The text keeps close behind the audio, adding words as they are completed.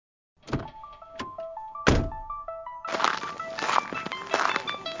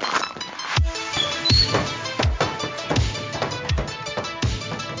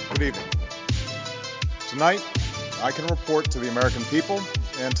tonight, I can report to the American people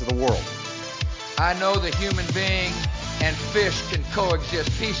and to the world. I know the human being and fish can coexist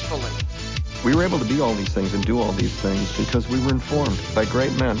peacefully. We were able to be all these things and do all these things because we were informed by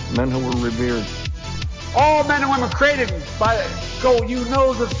great men who were revered. All men and women created by go. You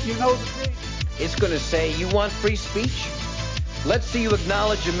know the dream. It's going to say, you want free speech? Let's see you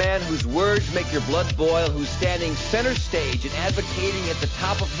acknowledge a man whose words make your blood boil, who's standing center stage and advocating at the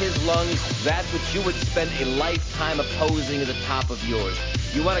top of his lungs that which you would spend a lifetime opposing at the top of yours.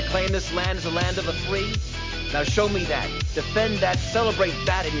 You want to claim this land as a land of the free? Now show me that. Defend that. Celebrate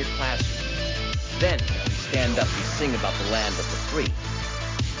that in your classroom. Then you stand up and sing about the land of the free.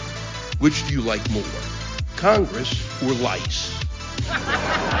 Which do you like more, Congress or lice?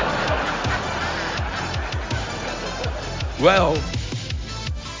 Well,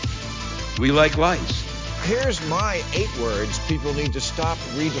 we like lice. Here's my 8 words people need to stop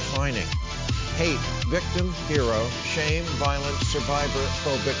redefining. Hate, victim, hero, shame, violence, survivor,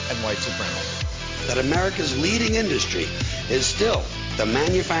 phobic, and white supremacy. That America's leading industry is still the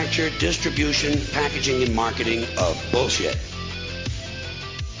manufacture, distribution, packaging, and marketing of bullshit.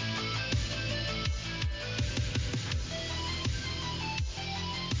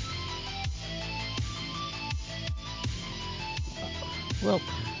 Well,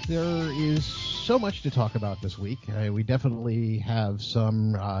 there is so much to talk about this week. We definitely have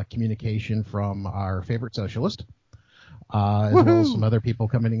some communication from our favorite socialist, as well as some other people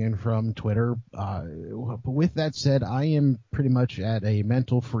coming in from Twitter. But with that said, I am pretty much at a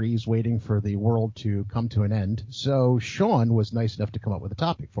mental freeze waiting for the world to come to an end. So Sean was nice enough to come up with a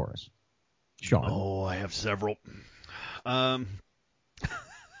topic for us. Sean. Oh, I have several.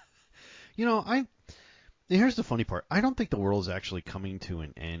 Here's the funny part. I don't think the world is actually coming to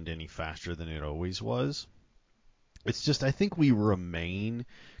an end any faster than it always was. It's just I think we remain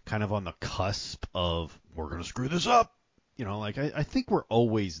kind of on the cusp of we're going to screw this up. I think we're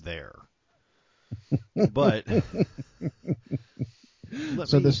always there. But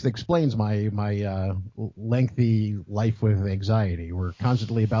this explains my lengthy life with anxiety. We're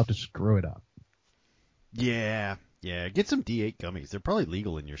constantly about to screw it up. Yeah. Get some D8 gummies. They're probably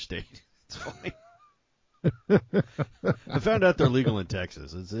legal in your state. It's fine. I found out they're legal in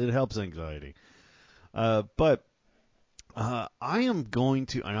Texas. It helps anxiety. But I am going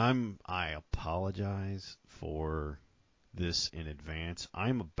to, and I apologize for this in advance.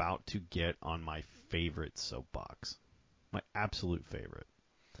 I'm about to get on my favorite soapbox. My absolute favorite.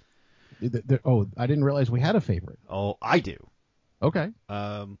 I didn't realize we had a favorite. Oh, I do. Okay.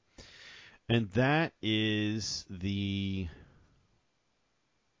 And that is the...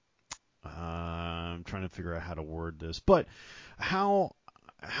 I'm trying to figure out how to word this, but how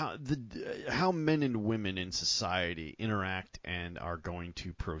men and women in society interact and are going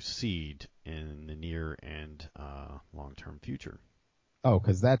to proceed in the near and long-term future. Oh,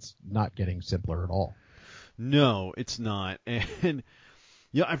 because that's not getting simpler at all. No, it's not. And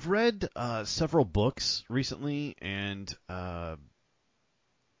I've read several books recently and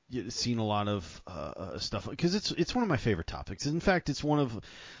seen a lot of stuff because it's one of my favorite topics. In fact, it's one of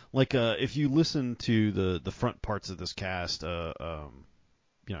if you listen to the front parts of this cast, I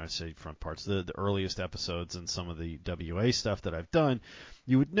say front parts, the earliest episodes and some of the WA stuff that I've done,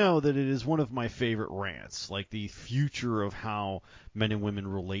 you would know that it is one of my favorite rants, like the future of how men and women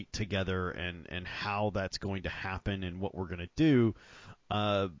relate together and how that's going to happen and what we're going to do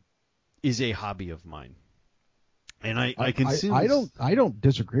is a hobby of mine. And I don't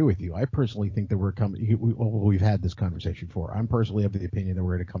disagree with you. I personally think that we've had this conversation before. I'm personally of the opinion that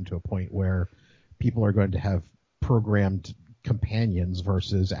we're going to come to a point where people are going to have programmed companions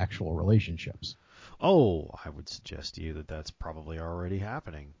versus actual relationships. Oh, I would suggest to you that that's probably already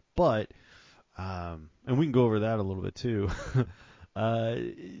happening. But, and we can go over that a little bit too.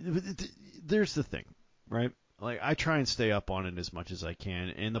 There's the thing, right? I try and stay up on it as much as I can,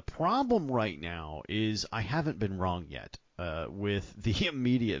 and the problem right now is I haven't been wrong yet with the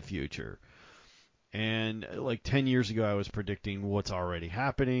immediate future. And 10 years ago, I was predicting what's already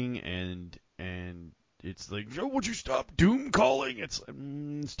happening, and it's like, Joe, would you stop doom calling? It's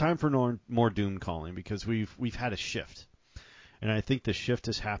time for more doom calling because we've had a shift, and I think the shift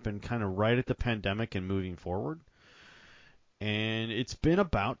has happened kind of right at the pandemic and moving forward. And it's been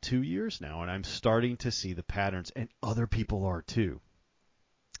about 2 years now, and I'm starting to see the patterns, and other people are too.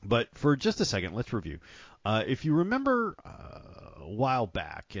 But for just a second, let's review. If you remember a while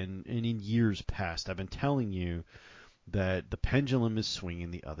back and in years past, I've been telling you that the pendulum is swinging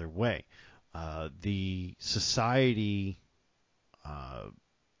the other way. The society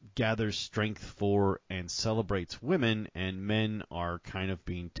gathers strength for and celebrates women, and men are kind of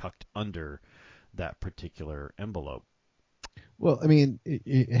being tucked under that particular envelope. Well, I mean,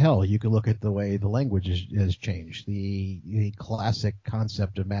 hell, you could look at the way the language has changed. The classic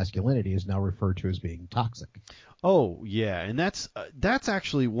concept of masculinity is now referred to as being toxic. Oh yeah, and that's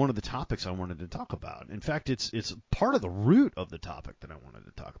actually one of the topics I wanted to talk about. In fact, it's part of the root of the topic that I wanted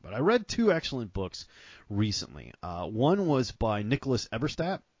to talk about. I read two excellent books recently. One was by Nicholas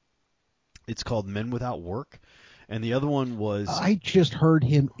Eberstadt. It's called Men Without Work, and the other one was. I just heard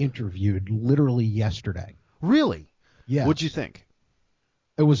him interviewed literally yesterday. Really? Yes. What'd you think?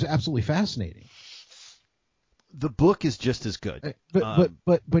 It was absolutely fascinating. The book is just as good.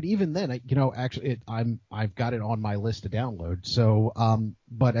 But even then, actually, I've got it on my list to download. So,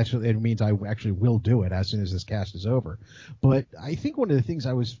 but actually, it means I actually will do it as soon as this cast is over. But I think one of the things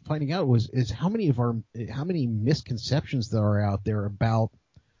I was finding out is how many misconceptions there are out there about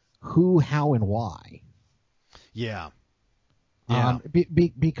who, how, and why. Yeah. Yeah.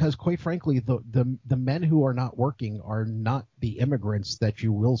 Because quite frankly, the men who are not working are not the immigrants that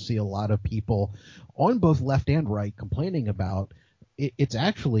you will see a lot of people on both left and right complaining about. It's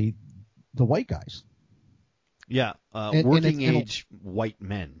actually the white guys. Yeah, working age white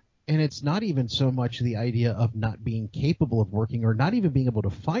men. And it's not even so much the idea of not being capable of working or not even being able to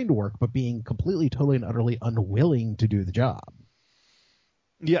find work, but being completely, totally, and utterly unwilling to do the job.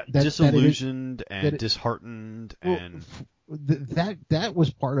 Yeah, disillusioned and disheartened and. That was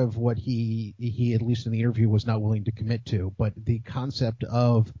part of what he at least in the interview was not willing to commit to, but the concept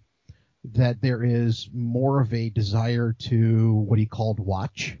of that there is more of a desire to what he called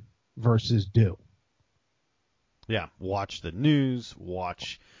watch versus do. Yeah, watch the news,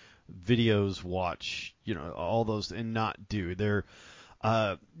 watch videos, watch all those, and not do. They're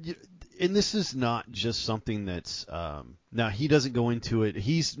and this is not just something that's now he doesn't go into it.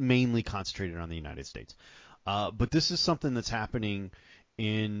 He's mainly concentrated on the United States. But this is something that's happening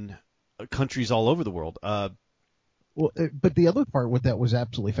in countries all over the world. But the other part with that was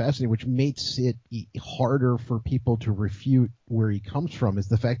absolutely fascinating, which makes it harder for people to refute where he comes from, is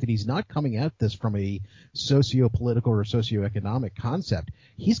the fact that he's not coming at this from a socio-political or socioeconomic concept.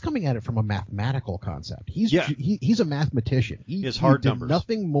 He's coming at it from a mathematical concept. He's a mathematician. He has hard did numbers.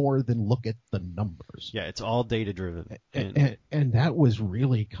 Nothing more than look at the numbers. Yeah, it's all data driven. And that was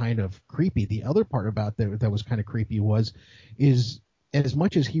really kind of creepy. The other part about that was kind of creepy is as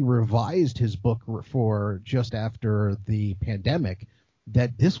much as he revised his book for just after the pandemic,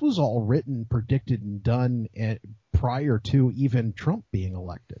 that this was all written, predicted, and done prior to even Trump being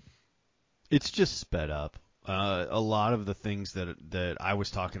elected. It's just sped up. A lot of the things that I was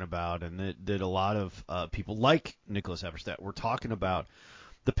talking about and that a lot of people like Nicholas Eberstadt were talking about,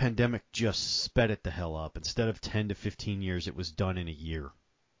 the pandemic just sped it the hell up. Instead of 10 to 15 years, it was done in a year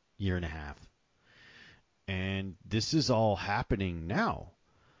and a half. And this is all happening now.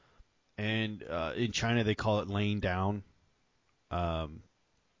 And in China, they call it laying down. China,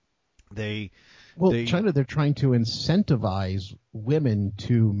 they're trying to incentivize women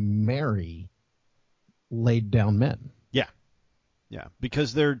to marry laid down men. Yeah,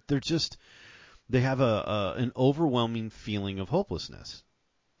 because they have an overwhelming feeling of hopelessness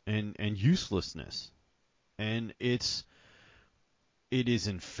and uselessness, and it is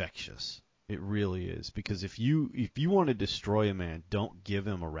infectious. It really is, because if you want to destroy a man, don't give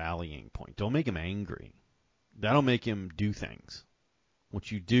him a rallying point. Don't make him angry. That'll make him do things.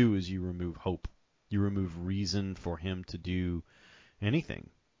 What you do is you remove hope. You remove reason for him to do anything.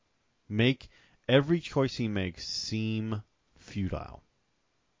 Make every choice he makes seem futile,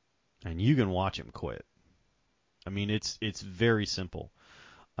 and you can watch him quit. I mean, it's very simple.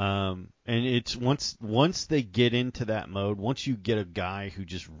 And it's once they get into that mode, once you get a guy who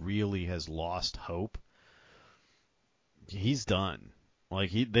just really has lost hope, he's done. Like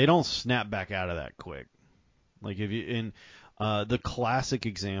they don't snap back out of that quick. Like the classic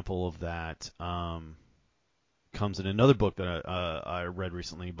example of that comes in another book that I read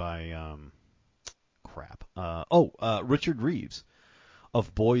recently by Richard Reeves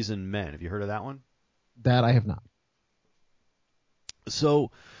of Boys and Men. Have you heard of that one? That I have not. So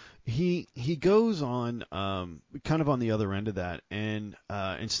he goes on kind of on the other end of that, and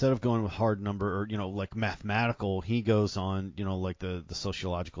instead of going with hard number or like mathematical, he goes on like the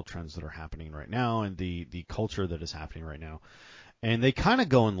sociological trends that are happening right now and the culture that is happening right now, and they kind of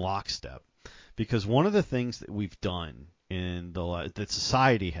go in lockstep, because one of the things that we've done that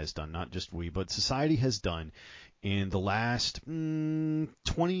society has done, not just we, but society has done in the last 20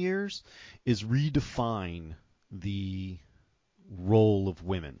 years is redefine the role of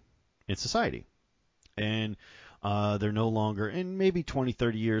women in society. And they're no longer, in maybe 20,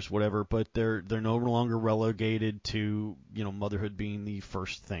 30 years, whatever, but they're no longer relegated to, motherhood being the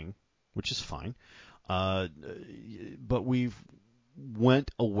first thing. which is fine. But we've went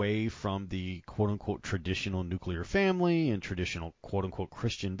away from the quote-unquote traditional nuclear family and traditional quote-unquote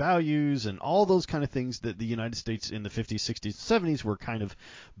Christian values and all those kind of things that the United States in the 50s, 60s, 70s were kind of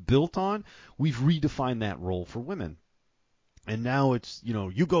built on. We've redefined that role for women. And now it's,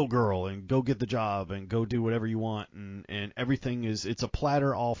 you go girl and go get the job and go do whatever you want, and everything it's a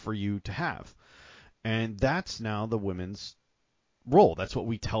platter all for you to have. And that's now the women's role. That's what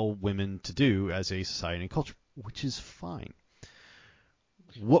we tell women to do as a society and culture, which is fine.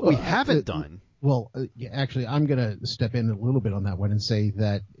 What we haven't done... Actually, I'm going to step in a little bit on that one and say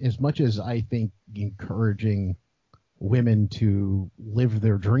that as much as I think encouraging women to live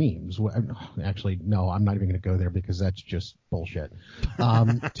their dreams, actually, no, I'm not even going to go there because that's just bullshit,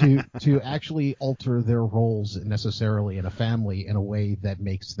 to actually alter their roles necessarily in a family in a way that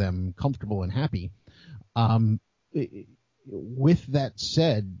makes them comfortable and happy. With that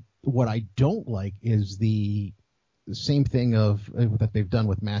said, what I don't like is the same thing that they've done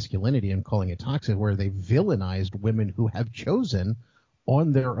with masculinity and calling it toxic, where they've villainized women who have chosen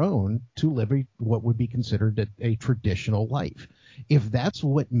on their own to live what would be considered a traditional life. If that's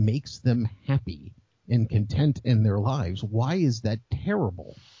what makes them happy and content in their lives, why is that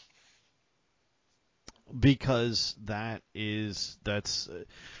terrible? Because that's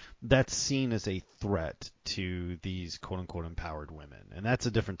seen as a threat to these quote-unquote empowered women, and that's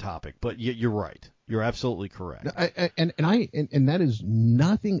a different topic. But you're right. You're absolutely correct. And that is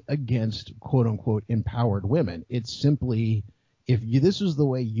nothing against quote-unquote empowered women. It's simply, this is the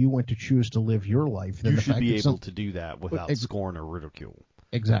way you want to choose to live your life, then you should be able to do that without scorn or ridicule.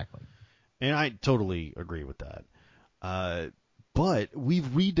 Exactly. And I totally agree with that. But we've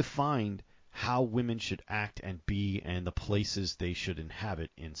redefined how women should act and be and the places they should inhabit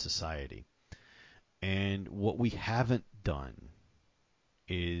in society. And what we haven't done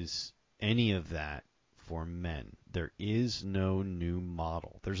is any of that for men. There is no new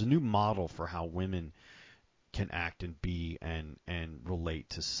model. There's a new model for how women can act and be and relate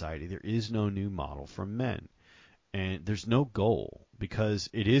to society. There is no new model for men. And there's no goal, because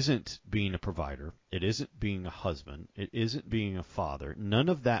it isn't being a provider. It isn't being a husband. It isn't being a father. None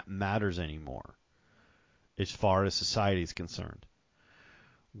of that matters anymore as far as society is concerned.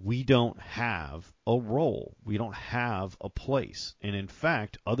 We don't have a role. We don't have a place. And in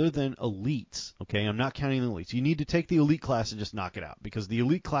fact, other than elites, okay, I'm not counting the elites. You need to take the elite class and just knock it out, because the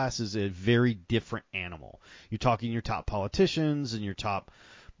elite class is a very different animal. You're talking your top politicians and your top,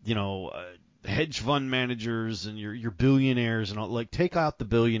 hedge fund managers and your billionaires and all. Like, take out the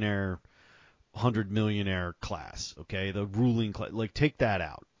billionaire, 100 millionaire class, okay? The ruling class, take that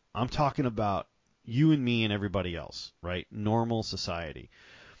out. I'm talking about you and me and everybody else, right? Normal society.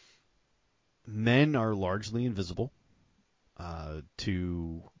 Men are largely invisible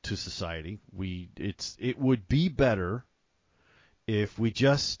to society. It would be better if we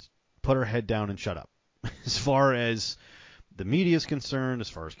just put our head down and shut up. As far as the media is concerned, as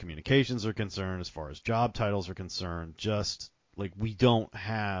far as communications are concerned, as far as job titles are concerned, just we don't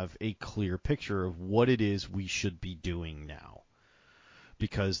have a clear picture of what it is we should be doing now.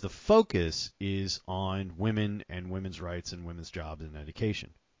 Because the focus is on women and women's rights and women's jobs and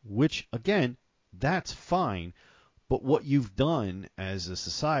education, which, again, that's fine. But what you've done as a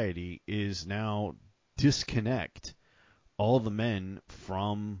society is now disconnect all the men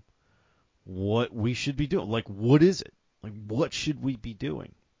from what we should be doing. What is it? What should we be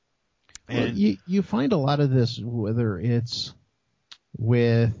doing? And you find a lot of this, whether it's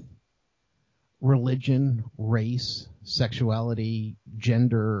with religion, race, sexuality,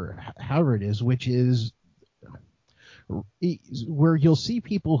 gender, however it is, which is where you'll see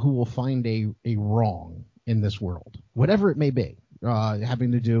people who will find a wrong in this world, whatever it may be,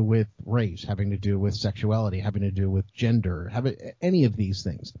 having to do with race, having to do with sexuality, having to do with gender, any of these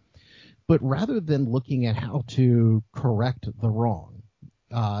things. But rather than looking at how to correct the wrong,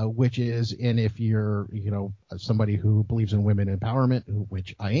 which is, and if you're, somebody who believes in women empowerment,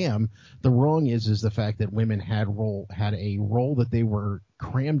 which I am, the wrong is the fact that women had a role that they were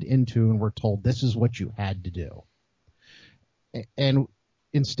crammed into and were told this is what you had to do. And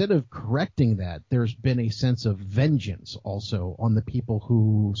instead of correcting that, there's been a sense of vengeance also on the people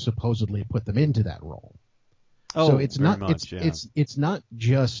who supposedly put them into that role. So it's not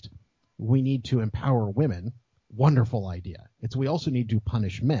just we need to empower women. Wonderful idea. We also need to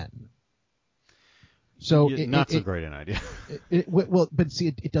punish men. So not so great an idea. But see,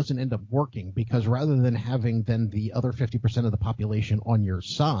 it doesn't end up working, because rather than having then the other 50% of the population on your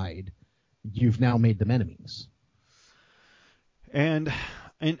side, you've now made them enemies. And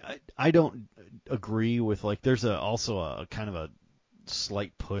I don't agree with there's also a kind of a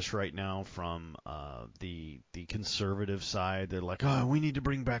slight push right now from the conservative side. They're like, oh, we need to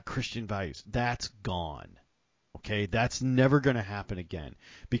bring back Christian values. That's gone. Okay, that's never going to happen again,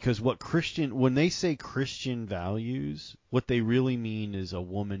 because when they say Christian values, what they really mean is a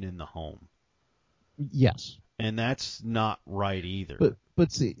woman in the home. Yes. And that's not right either.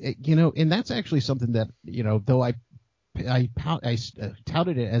 But see, and that's actually something that, though I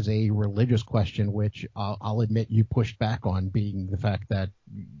touted it as a religious question, which I'll admit you pushed back on, being the fact that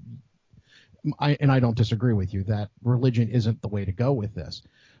I don't disagree with you that religion isn't the way to go with this.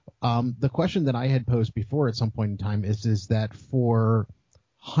 The question that I had posed before at some point in time is that for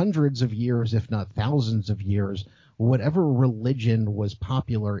hundreds of years, if not thousands of years, whatever religion was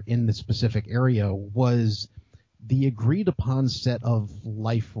popular in the specific area was the agreed upon set of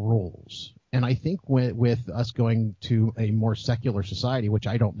life rules. And I think with us going to a more secular society, which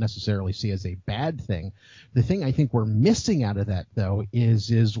I don't necessarily see as a bad thing, the thing I think we're missing out of that, though,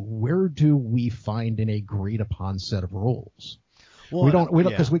 is where do we find an agreed upon set of rules? Well, we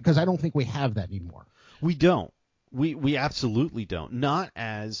don't because I don't think we have that anymore. We don't. We absolutely don't. Not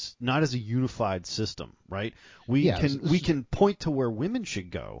as a unified system, right? We can point to where women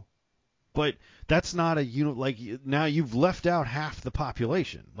should go, but that's not now you've left out half the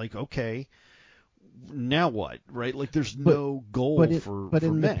population. Like, okay, now what, right? Like, there's no goal for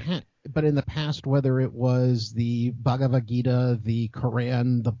men. But in the past, whether it was the Bhagavad Gita, the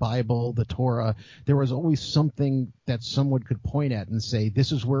Quran, the Bible, the Torah, there was always something that someone could point at and say,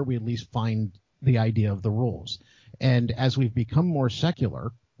 this is where we at least find the idea of the rules. And as we've become more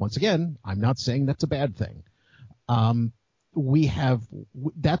secular, once again, I'm not saying that's a bad thing.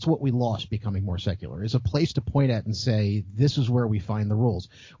 That's what we lost becoming more secular, is a place to point at and say, this is where we find the rules.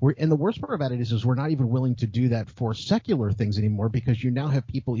 And the worst part about it is we're not even willing to do that for secular things anymore, because you now have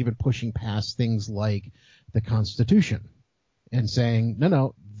people even pushing past things like the Constitution and saying,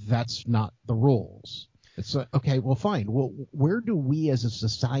 no, that's not the rules. It's okay, well, fine. Well, where do we as a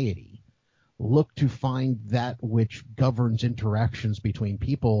society look to find that which governs interactions between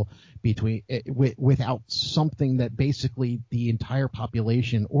people without something that basically the entire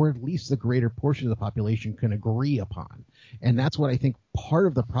population, or at least the greater portion of the population, can agree upon? And that's what I think part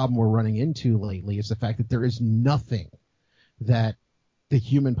of the problem we're running into lately is the fact that there is nothing that the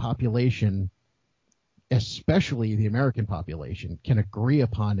human population, especially the American population, can agree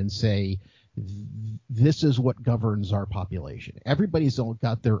upon and say, this is what governs our population. Everybody's all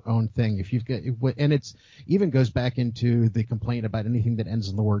got their own thing. If you've got, and it's even goes back into the complaint about anything that ends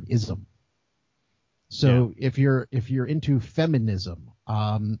in the word ism. So if you're into feminism,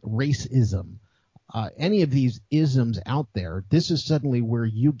 racism, any of these isms out there, this is suddenly where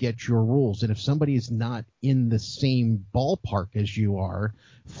you get your rules. And if somebody is not in the same ballpark as you are,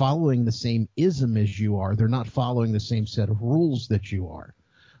 following the same ism as you are, they're not following the same set of rules that you are.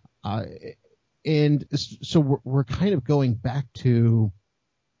 And so we're kind of going back to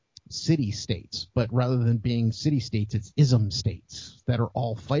city states, but rather than being city states, it's ism states that are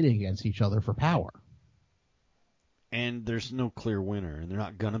all fighting against each other for power. And there's no clear winner, and they're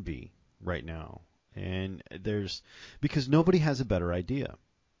not going to be right now. And because nobody has a better idea,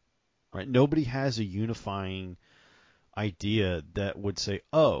 right? Nobody has a unifying idea that would say,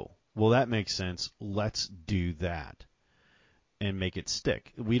 oh, well, that makes sense. Let's do that and make it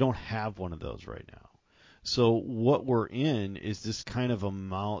stick. We don't have one of those right now. So what we're in is this kind of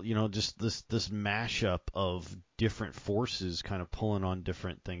just this mashup of different forces kind of pulling on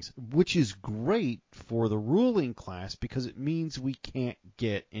different things, which is great for the ruling class because it means we can't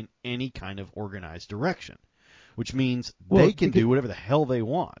get in any kind of organized direction, which means they can do whatever the hell they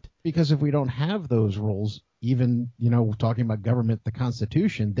want. Because if we don't have those rules, even, talking about government, the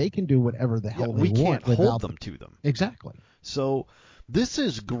Constitution, they can do whatever the hell they want. We can't hold them to them. Exactly. So this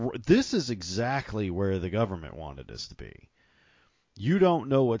is exactly where the government wanted us to be. You don't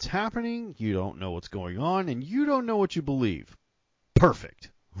know what's happening, you don't know what's going on, and you don't know what you believe. Perfect.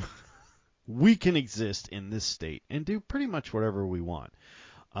 We can exist in this state and do pretty much whatever we want.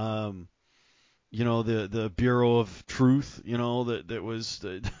 The Bureau of Truth, that was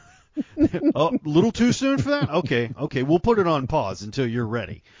a little too soon for that? Okay, we'll put it on pause until you're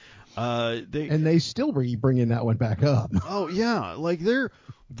ready. They still bringing that one back up. Oh yeah, like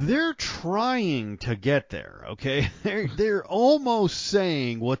they're trying to get there. Okay, they're almost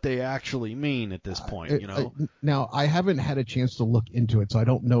saying what they actually mean at this point. Now I haven't had a chance to look into it, so I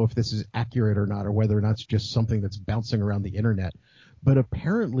don't know if this is accurate or not, or whether or not it's just something that's bouncing around the internet. But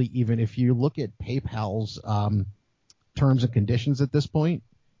apparently, even if you look at PayPal's terms and conditions at this point,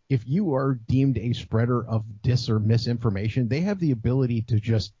 if you are deemed a spreader of dis or misinformation, they have the ability to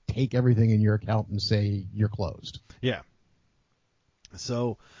just take everything in your account and say you're closed. Yeah.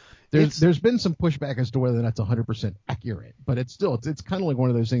 So there's been some pushback as to whether that's 100% accurate, but it's kind of like one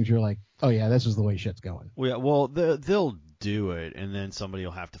of those things you're like, oh yeah, this is the way shit's going. Well, they'll do it, and then somebody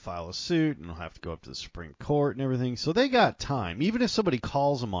will have to file a suit, and they'll have to go up to the Supreme Court and everything. So they got time. Even if somebody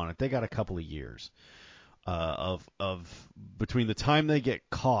calls them on it, they got a couple of years of between the time they get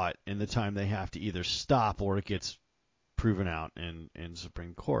caught and the time they have to either stop or it gets proven out in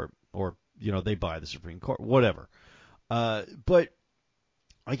Supreme Court, or they buy the Supreme Court, whatever. But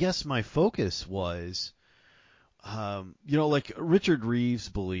I guess my focus was, like Richard Reeves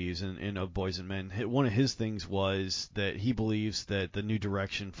believes in Of Boys and Men. One of his things was that he believes that the new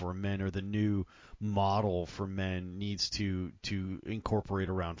direction for men, or the new model for men, needs to incorporate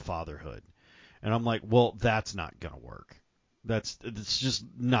around fatherhood. And I'm like, well, that's not going to work. It's just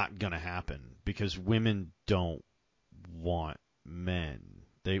not going to happen, because women don't want men.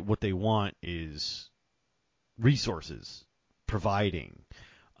 What they want is resources, providing,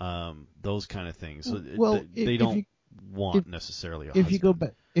 those kind of things. So they don't want necessarily a husband.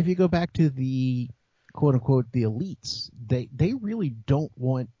 If you go back to the quote unquote the elites, they really don't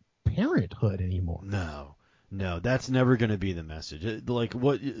want parenthood anymore. No, that's never going to be the message. Like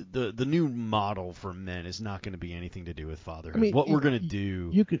what the new model for men is not going to be anything to do with fatherhood. I mean, what we're going to do.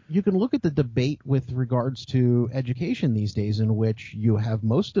 You can look at the debate with regards to education these days, in which you have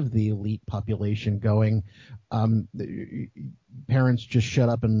most of the elite population going, parents, just shut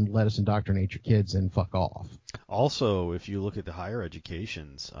up and let us indoctrinate your kids and fuck off. Also, if you look at the higher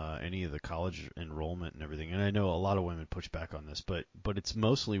educations, any of the college enrollment and everything, and I know a lot of women push back on this, but it's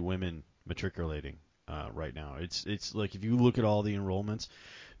mostly women matriculating. Right now, it's like, if you look at all the enrollments,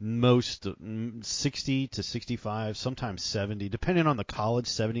 most 60 to 65, sometimes 70, depending on the college,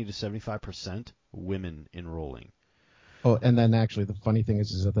 70 to 75% women enrolling. Oh, and then actually the funny thing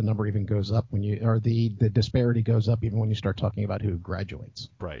is that the number even goes up the disparity goes up even when you start talking about who graduates.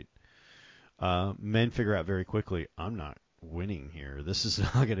 Right. Men figure out very quickly, I'm not winning here. This is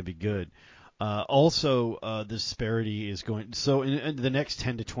not going to be good. Also, the disparity is going. So in the next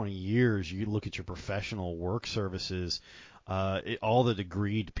 10 to 20 years, you look at your professional work services, all the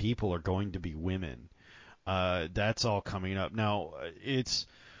degreed people are going to be women. That's all coming up. Now, it's,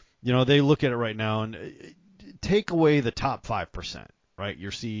 they look at it right now and take away the top 5%, right?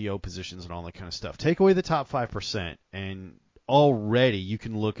 Your CEO positions and all that kind of stuff. Take away the top 5%, and already you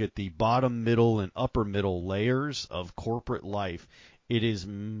can look at the bottom, middle, and upper middle layers of corporate life. It is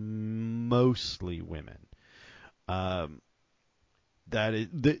mostly women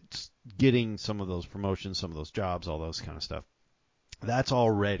that's getting some of those promotions, some of those jobs, all those kind of stuff. That's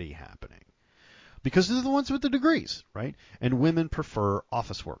already happening because they're the ones with the degrees, right? And women prefer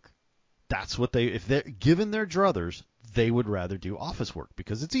office work. That's what if they're given their druthers, they would rather do office work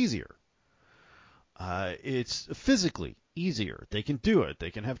because it's easier. It's physically easier. They can do it.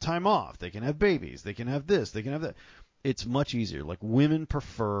 They can have time off. They can have babies. They can have this. They can have that. It's much easier. Like, women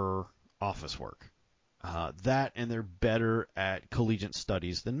prefer office work. That, and they're better at collegiate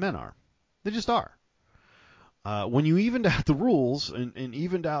studies than men are. They just are. When you evened out the rules and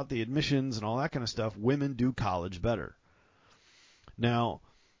evened out the admissions and all that kind of stuff, women do college better. Now,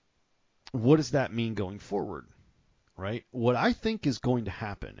 what does that mean going forward? Right? What I think is going to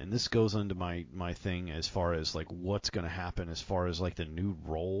happen, and this goes into my thing as far as like what's going to happen as far as like the new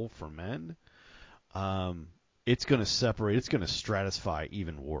role for men. It's going to separate. It's going to stratify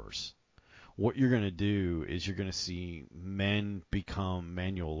even worse. What you're going to do is you're going to see men become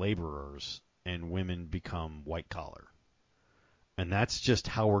manual laborers and women become white collar. And that's just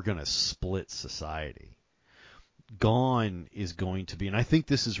how we're going to split society. Gone is going to be, and I think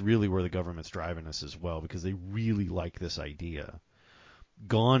this is really where the government's driving us as well, because they really like this idea.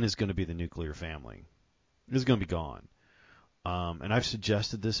 Gone is going to be the nuclear family. It's going to be gone. And I've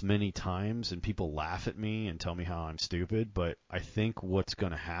suggested this many times, and people laugh at me and tell me how I'm stupid, but I think what's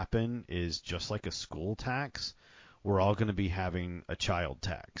going to happen is, just like a school tax, we're all going to be having a child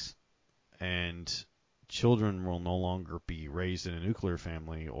tax. And children will no longer be raised in a nuclear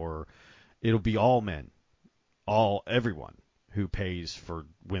family, or it'll be all men, everyone who pays for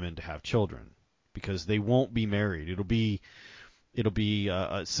women to have children, because they won't be married. It'll be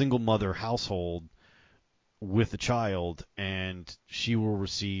a single mother household with a child, and she will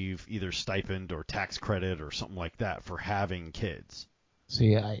receive either stipend or tax credit or something like that for having kids.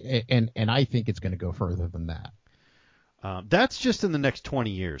 See, I think it's going to go further than that. That's just in the next 20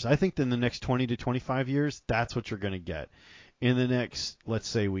 years. I think in the next 20 to 25 years, that's what you're going to get. In the next, let's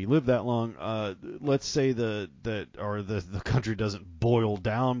say we live that long, let's say the country doesn't boil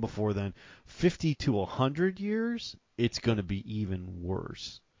down before then, 50 to 100 years, it's going to be even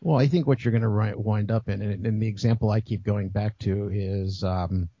worse. Well, I think what you're going to wind up in, and the example I keep going back to is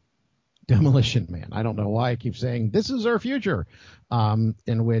Demolition Man. I don't know why I keep saying this is our future,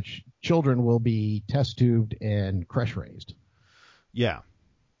 in which children will be test tubed and crush raised. Yeah.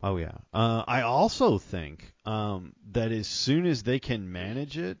 Oh, yeah. I also think that as soon as they can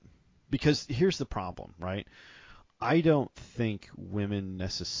manage it, because here's the problem, right? I don't think women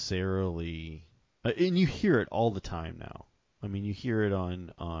necessarily, and you hear it all the time now. I mean, you hear it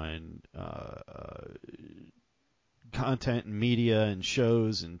on content and media and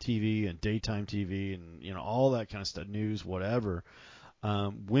shows and TV and daytime TV and all that kind of stuff, news, whatever.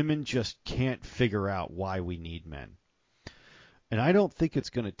 Women just can't figure out why we need men. And I don't think it's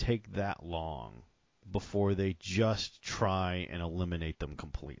going to take that long before they just try and eliminate them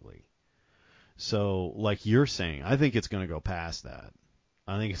completely. So, like you're saying, I think it's going to go past that.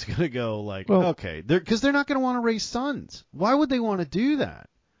 I think it's going to go like, okay, because they're not going to want to raise sons. Why would they want to do that?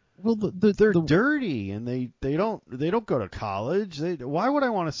 Well, they're dirty and they don't go to college. Why would I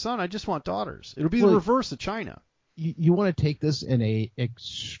want a son? I just want daughters. It'll be the reverse of China. You want to take this in a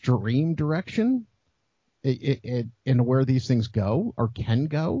extreme direction? In where these things go or can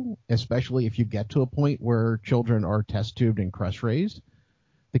go, especially if you get to a point where children are test tubed and crush raised,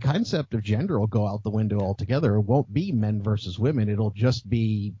 the concept of gender will go out the window altogether. It won't be men versus women. It'll just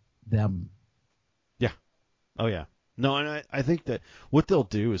be them. Yeah. Oh, yeah. No, and I think that what they'll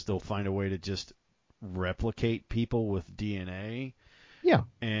do is they'll find a way to just replicate people with DNA. Yeah.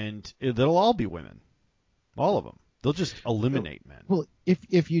 And they'll all be women. All of them. They'll just eliminate men. Well,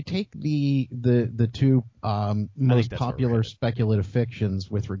 if you take the two most popular speculative fictions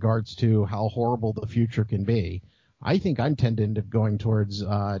with regards to how horrible the future can be, I think I'm tending to going towards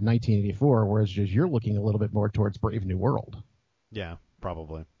 1984, whereas just you're looking a little bit more towards Brave New World. Yeah,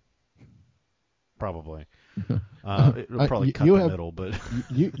 probably. It'll probably cut the middle, but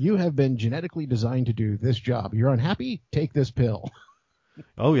you have been genetically designed to do this job. You're unhappy? Take this pill.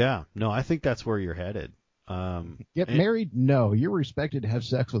 Oh yeah, no, I think that's where you're headed. Get married? No, you're expected to have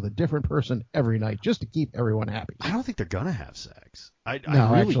sex with a different person every night just to keep everyone happy. I don't think they're gonna have sex. I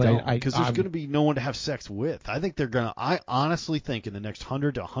really don't, because there's gonna be no one to have sex with. I think they're gonna. I honestly think in the next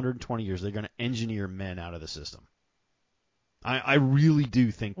 100 to 120 years they're gonna engineer men out of the system. I really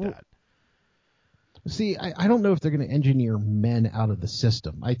do think that. See, I don't know if they're going to engineer men out of the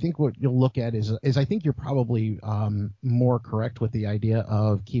system. I think what you'll look at is I think you're probably more correct with the idea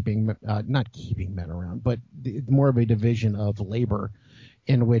of keeping, not keeping men around, but more of a division of labor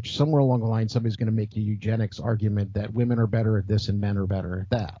in which somewhere along the line somebody's going to make a eugenics argument that women are better at this and men are better at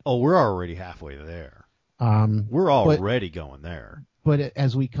that. Oh, we're already halfway there. We're already going there. But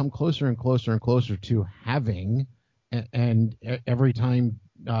as we come closer and closer and closer to having, and every time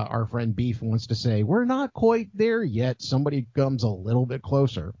our friend Beef wants to say, we're not quite there yet, somebody comes a little bit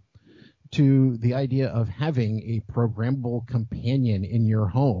closer to the idea of having a programmable companion in your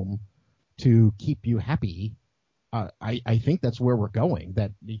home to keep you happy. I think that's where we're going,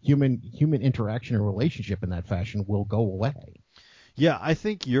 that human interaction and relationship in that fashion will go away. Yeah, I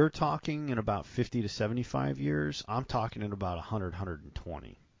think you're talking in about 50 to 75 years. I'm talking in about 100,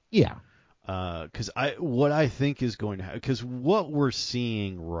 120. Yeah. Because what I think is going to happen, because what we're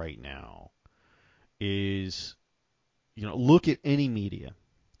seeing right now is, look at any media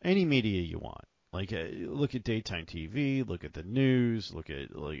you want. Like, look at daytime TV, look at the news,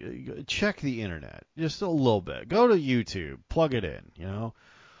 check the internet just a little bit. Go to YouTube, plug it in.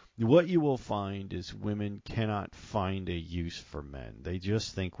 What you will find is women cannot find a use for men. They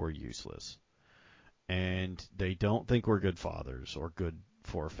just think we're useless, and they don't think we're good fathers or good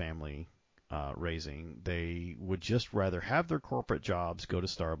for family raising. They would just rather have their corporate jobs, go to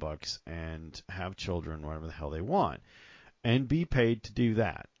Starbucks, and have children, whatever the hell they want, and be paid to do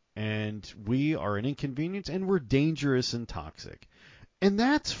that. And we are an inconvenience, and we're dangerous and toxic. And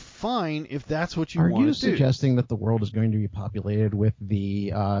that's fine if that's what you want to do. Are you suggesting that the world is going to be populated with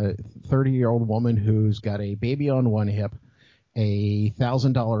the 30-year-old woman who's got a baby on one hip, a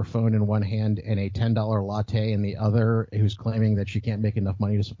 $1,000 phone in one hand, and a $10 latte in the other, who's claiming that she can't make enough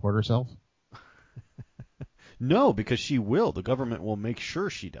money to support herself? No, because she will. The government will make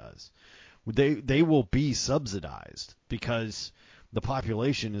sure she does. They will be subsidized because the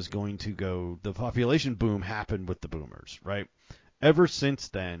population is going to go. The population boom happened with the boomers, right? Ever since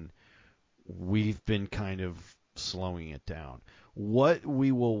then, we've been kind of slowing it down. What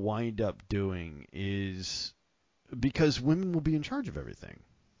we will wind up doing is, because women will be in charge of everything.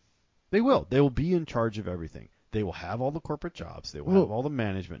 They will. They will be in charge of everything. They will have all the corporate jobs. They will have all the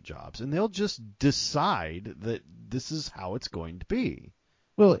management jobs. And they'll just decide that this is how it's going to be.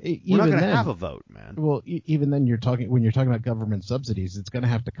 Well, we're not even going to then, have a vote, man. Well, even then, when you're talking about government subsidies, it's going to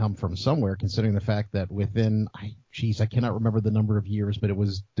have to come from somewhere, considering the fact that within, I cannot remember the number of years, but it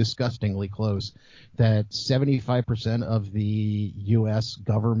was disgustingly close, that 75% of the U.S.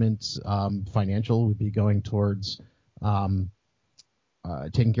 government's financial would be going towards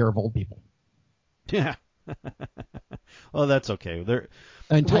taking care of old people. Yeah. Well, that's okay.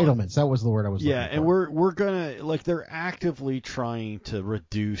 Entitlements, that was the word I was looking for. Yeah, and we're gonna they're actively trying to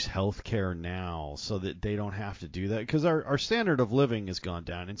reduce health care now so that they don't have to do that, because our standard of living has gone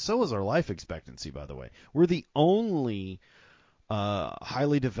down, and so has our life expectancy, by the way. We're the only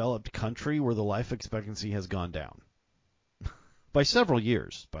highly developed country where the life expectancy has gone down by several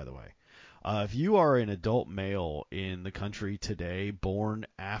years, by the way. If you are an adult male in the country today born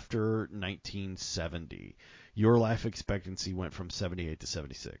after 1970, your life expectancy went from 78 to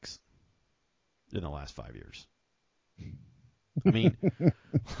 76 in the last 5 years. I mean,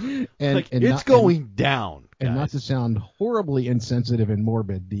 it's going down, guys. And not to sound horribly insensitive and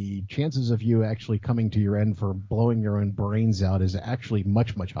morbid, the chances of you actually coming to your end for blowing your own brains out is actually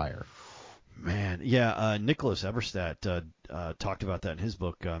much, much higher. Man, yeah, Nicholas Eberstadt talked about that in his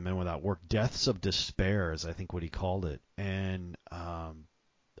book, Men Without Work. Deaths of Despair is, I think, what he called it. And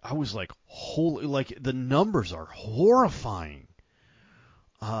I was like, holy, like, the numbers are horrifying.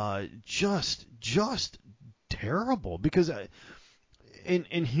 Just terrible. Because,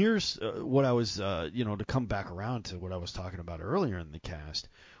 and here's what I was, to come back around to what I was talking about earlier in the cast.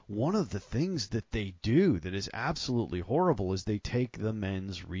 One of the things that they do that is absolutely horrible is they take the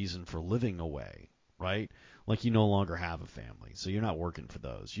men's reason for living away, right? Like, you no longer have a family, so you're not working for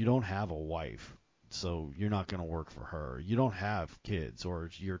those. You don't have a wife, so you're not going to work for her. You don't have kids, or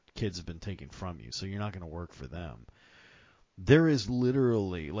your kids have been taken from you, so you're not going to work for them. There is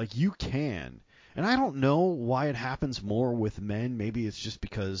literally, like, you can, and I don't know why it happens more with men. Maybe it's just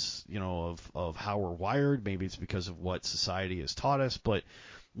because, of how we're wired. Maybe it's because of what society has taught us, but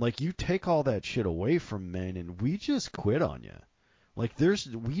like, you take all that shit away from men and we just quit on you. Like,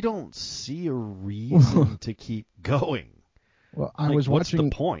 we don't see a reason to keep going. Well, what's the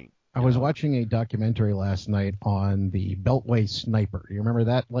point? I was watching a documentary last night on the Beltway sniper. You remember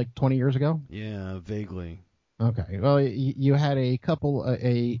that, like 20 years ago? Yeah, vaguely. Okay. Well, you had a couple,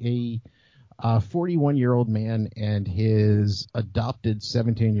 a 41-year-old man and his adopted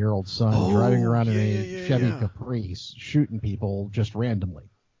 17-year-old son driving around in a Chevy Caprice, shooting people just randomly.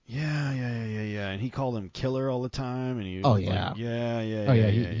 Yeah. And he called him killer all the time. And he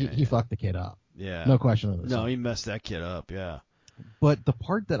he fucked the kid up. Yeah. No question of this. No, he messed that kid up, yeah. But the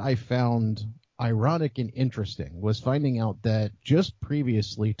part that I found ironic and interesting was finding out that just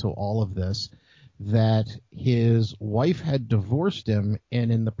previously to all of this, that his wife had divorced him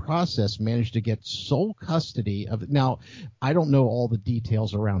and in the process managed to get sole custody of it. Now, I don't know all the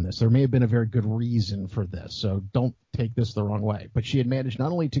details around this. There may have been a very good reason for this, so don't take this the wrong way. But she had managed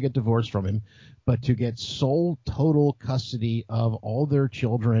not only to get divorced from him, but to get sole total custody of all their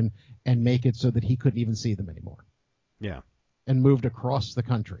children and make it so that he couldn't even see them anymore. Yeah. And moved across the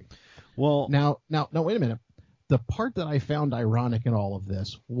country. Well, now, wait a minute. The part that I found ironic in all of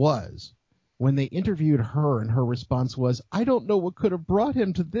this was when they interviewed her, and her response was, "I don't know what could have brought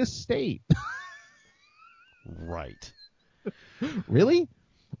him to this state." Right. Really? Look,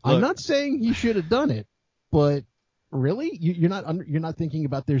 I'm not saying he should have done it, but really, you're not thinking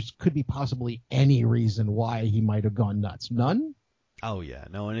about could be possibly any reason why he might have gone nuts. None? Oh yeah,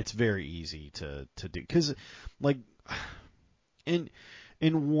 no, and it's very easy to do, because, like, in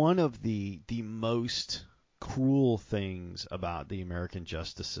one of the most cruel things about the American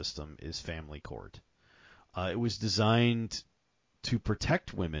justice system is family court. It was designed to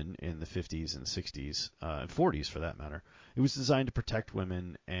protect women in the 50s and 60s, and 40s for that matter. It was designed to protect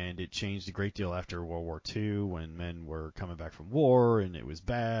women, and it changed a great deal after World War II when men were coming back from war, and it was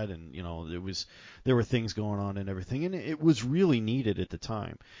bad, and there were things going on and everything, and it was really needed at the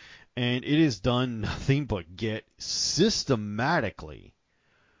time. And it has done nothing but get systematically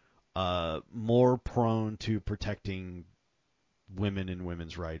more prone to protecting women and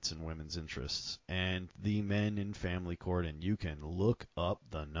women's rights and women's interests. And the men in family court, and you can look up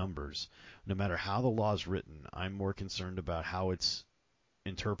the numbers. No matter how the law is written, I'm more concerned about how it's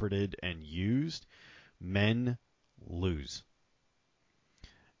interpreted and used. Men lose.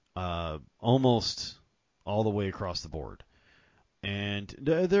 Almost all the way across the board. And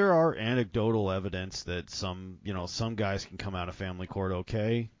there are anecdotal evidence that some guys can come out of family court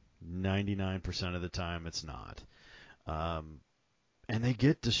okay. 99% of the time it's not. And they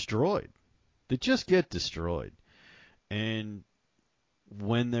get destroyed. They just get destroyed. And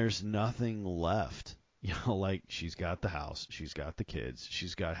when there's nothing left You know, like, she's got the house, she's got the kids,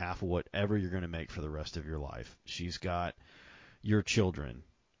 she's got half of whatever you're going to make for the rest of your life. She's got your children,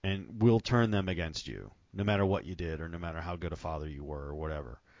 and will turn them against you, no matter what you did or no matter how good a father you were or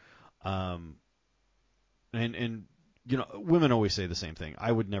whatever. And you know, women always say the same thing.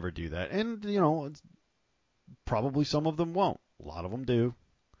 I would never do that. And, you know, probably some of them won't. A lot of them do.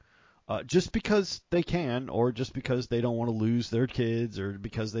 Just because they can, or just because they don't want to lose their kids, or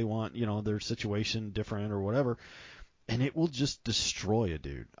because they want, you know, their situation different or whatever. And it will just destroy a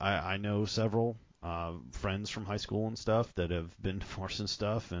dude. I know several friends from high school and stuff that have been divorced and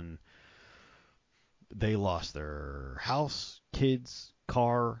stuff, and they lost their house, kids,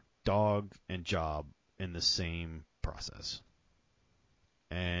 car, dog, and job in the same process.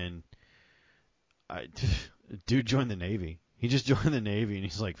 And dude joined the Navy. He just joined the Navy, and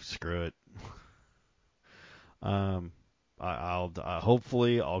he's like, screw it.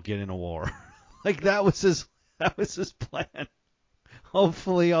 Hopefully I'll get in a war. Like, that was his plan.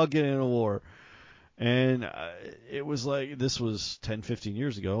 Hopefully I'll get in a war. And it was like, this was 10, 15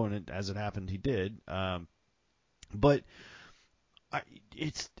 years ago, and as it happened, he did. But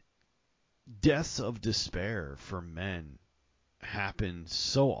it's deaths of despair for men happen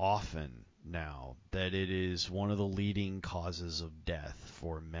so often now that it is one of the leading causes of death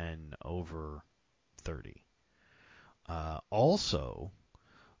for men over 30. Also,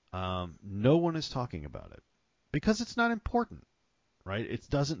 no one is talking about it because it's not important, right? It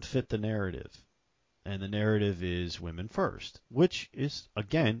doesn't fit the narrative. And the narrative is women first, which is,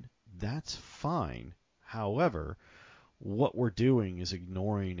 again, that's fine. However, what we're doing is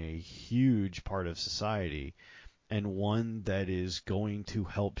ignoring a huge part of society, and one that is going to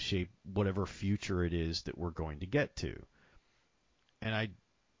help shape whatever future it is that we're going to get to. And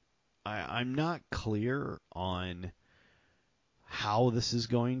I'm not clear on how this is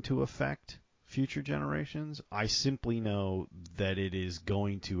going to affect future generations. I simply know that it is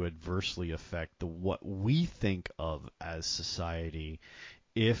going to adversely affect what we think of as society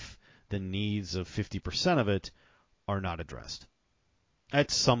if the needs of 50% of it are not addressed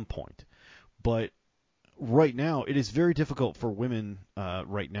at some point. But right now, it is very difficult for women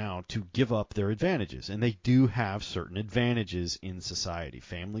right now to give up their advantages, and they do have certain advantages in society.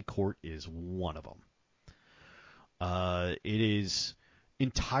 Family court is one of them. It is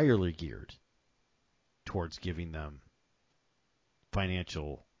entirely geared towards giving them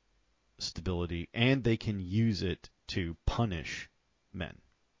financial stability, and they can use it to punish men.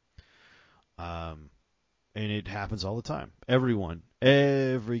 And it happens all the time.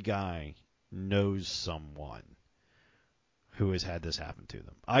 Every guy knows someone who has had this happen to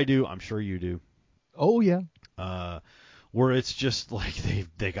them. I do. I'm sure you do. Oh, yeah. Where it's just like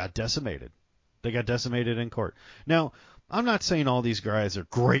they got decimated. They got decimated in court. Now, I'm not saying all these guys are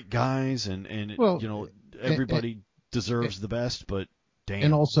great guys, and well, you know, everybody deserves the best, but damn.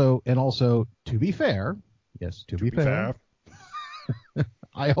 And also, to be fair, yes, to be fair,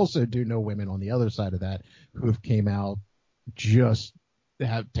 I also do know women on the other side of that who have came out just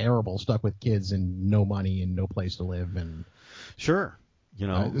have terrible, stuck with kids and no money and no place to live, and sure, you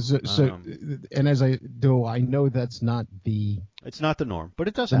know. And I know that's not it's not the norm, but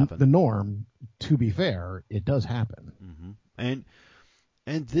it does happen. The norm, to be fair, it does happen. Mm-hmm.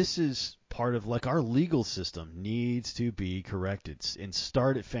 And this is part of, like, our legal system needs to be corrected and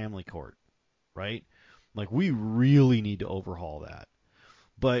start at family court, right? Like, we really need to overhaul that.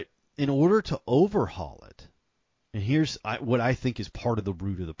 But in order to overhaul it, and here's what I think is part of the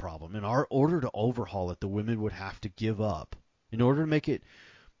root of the problem. In order to overhaul it, the women would have to give up. In order to make it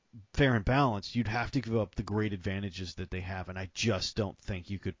fair and balanced, you'd have to give up the great advantages that they have, and I just don't think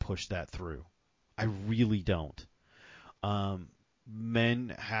you could push that through. I really don't.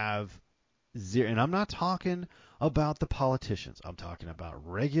 Men have zero, and I'm not talking about the politicians. I'm talking about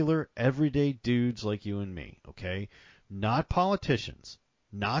regular, everyday dudes like you and me, okay? Not politicians,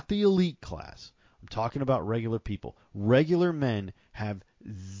 not the elite class. I'm talking about regular people. Regular men have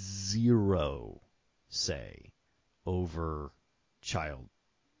zero say over child,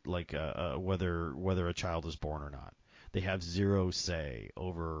 like whether a child is born or not. They have zero say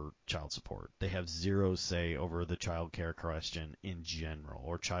over child support. They have zero say over the child care question in general,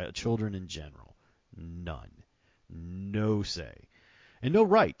 or children in general. None. No say. And no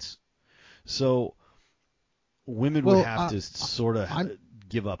rights. So women would have to sort of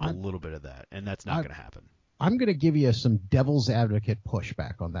give up a little bit of that, and that's not going to happen. I'm going to give you some devil's advocate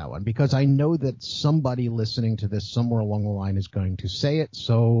pushback on that one, because I know that somebody listening to this somewhere along the line is going to say it,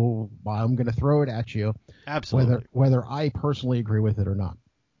 so I'm going to throw it at you. Absolutely. Whether I personally agree with it or not.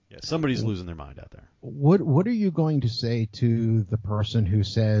 Yeah, somebody's losing their mind out there. What are you going to say to the person who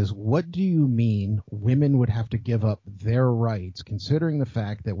says, what do you mean women would have to give up their rights, considering the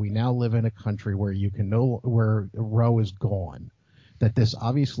fact that we now live in a country where where Roe is gone, that this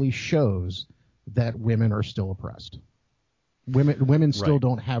obviously shows that women are still oppressed. Women still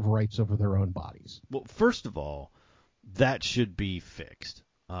don't have rights over their own bodies. Well, first of all, that should be fixed.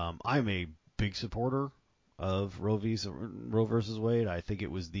 I'm a big supporter of Roe versus Wade. I think it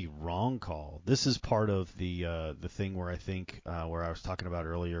was the wrong call. This is part of the thing where I think where I was talking about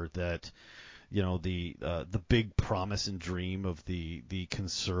earlier that the big promise and dream of the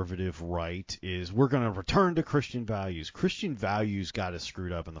conservative right is we're going to return to Christian values. Christian values got us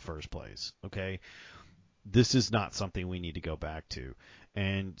screwed up in the first place. Okay, this is not something we need to go back to.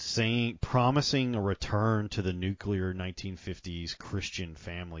 And promising a return to the nuclear 1950s Christian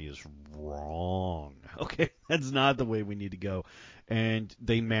family is wrong. Okay, that's not the way we need to go. And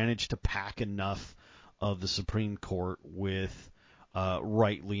they managed to pack enough of the Supreme Court with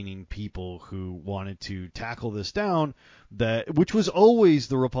right-leaning people who wanted to tackle this down, which was always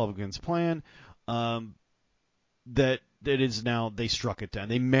the Republicans' plan. That it is now they struck it down.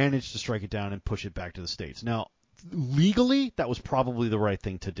 They managed to strike it down and push it back to the states. Now, legally, that was probably the right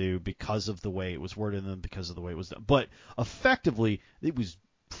thing to do because of the way it was worded and because of the way it was done. But effectively, it was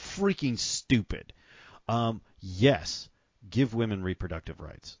freaking stupid. Yes, give women reproductive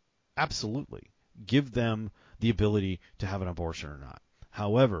rights. Absolutely. Give them the ability to have an abortion or not.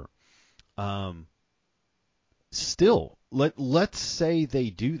 However, still, let's say they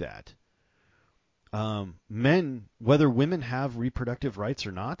do that. Men, whether women have reproductive rights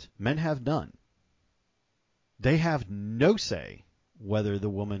or not, men have none. They have no say whether the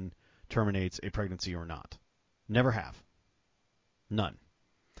woman terminates a pregnancy or not. Never have. None.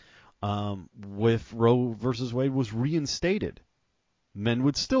 If Roe versus Wade was reinstated, men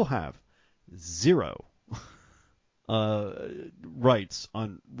would still have zero rights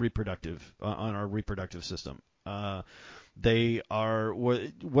on our reproductive system. They are,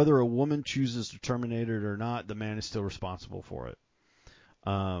 whether a woman chooses to terminate it or not, the man is still responsible for it.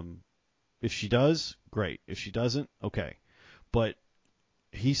 If she does, great. If she doesn't, okay. But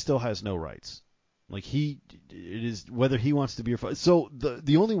he still has no rights. Like it is whether he wants to be your. So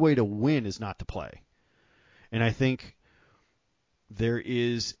the only way to win is not to play. And I think there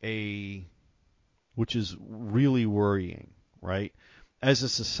is which is really worrying, right? As a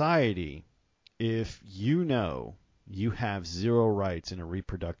society, if you have zero rights in a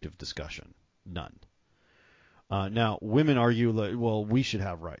reproductive discussion, none. Now, women argue, well, we should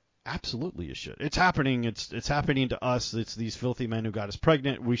have rights. Absolutely, you should. It's happening. It's happening to us. It's these filthy men who got us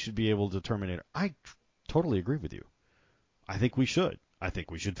pregnant. We should be able to terminate it. I totally agree with you. I think we should. I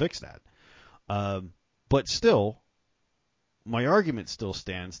think we should fix that. But still, my argument still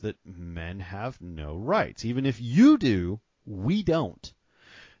stands that men have no rights. Even if you do, we don't.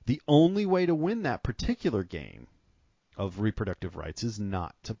 The only way to win that particular game of reproductive rights is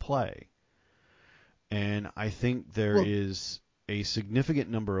not to play. And I think there is a significant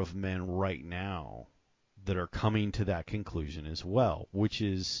number of men right now that are coming to that conclusion as well, which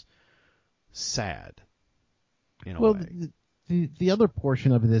is sad in a way. The other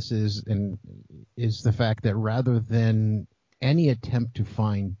portion of this is the fact that rather than any attempt to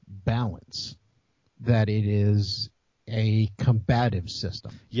find balance, that it is a combative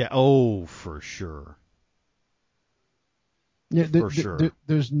system. Yeah, for sure. Yeah,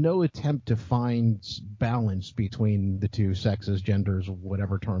 there's no attempt to find balance between the two sexes, genders,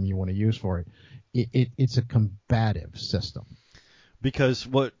 whatever term you want to use for it. It's a combative system. Because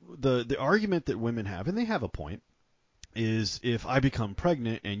what the argument that women have, and they have a point, is if I become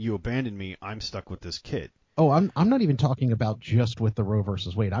pregnant and you abandon me, I'm stuck with this kid. Oh, I'm not even talking about just with the Roe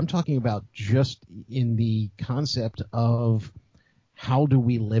versus Wade. I'm talking about just in the concept of how do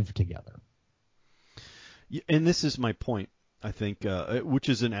we live together. And this is my point, I think, which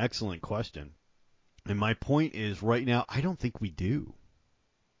is an excellent question. And my point is right now, I don't think we do.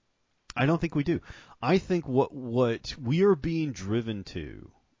 I think what we are being driven to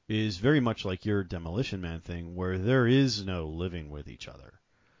is very much like your Demolition Man thing, where there is no living with each other.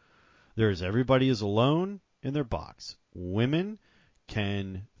 Everybody is alone in their box. Women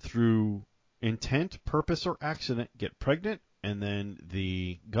can, through intent, purpose, or accident, get pregnant, and then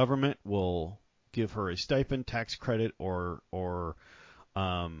the government will give her a stipend, tax credit, or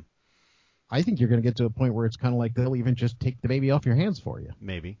I think you're going to get to a point where it's kind of like they'll even just take the baby off your hands for you.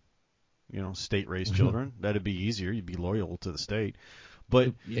 Maybe. State-raised children. That'd be easier. You'd be loyal to the state.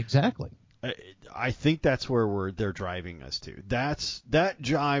 But exactly. I think that's where they're driving us to. That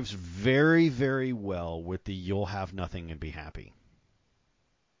jives very, very well with the you'll have nothing and be happy.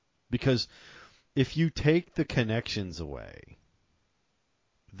 Because if you take the connections away,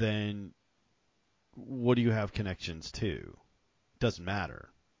 then what do you have connections to? Doesn't matter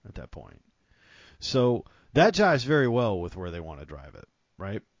at that point. So that jives very well with where they want to drive it,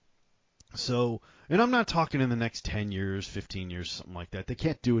 right? So, and I'm not talking in the next 10 years, 15 years, something like that. They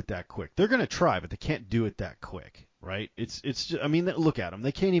can't do it that quick. They're going to try, but they can't do it that quick, right? It's just, I mean, look at them.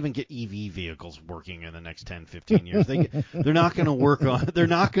 They can't even get EV vehicles working in the next 10, 15 years. They're not going to work on it. They're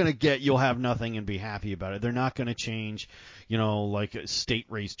not going to get you'll have nothing and be happy about it. They're not going to change, like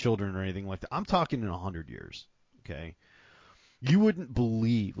state-raised children or anything like that. I'm talking in 100 years, okay? You wouldn't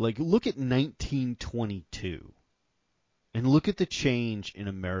believe, look at 1922. And look at the change in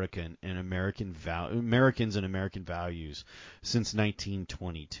America and Americans and American values since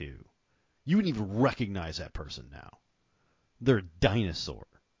 1922. You wouldn't even recognize that person now. They're a dinosaur.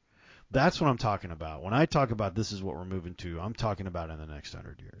 That's what I'm talking about. When I talk about this is what we're moving to, I'm talking about in the next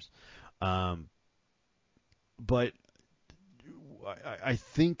 100 years. But I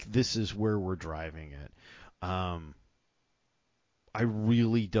think this is where we're driving it. I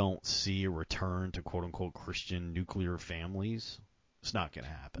really don't see a return to quote unquote Christian nuclear families. It's not going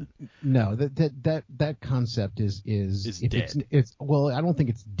to happen. No, that concept is dead. It's well, I don't think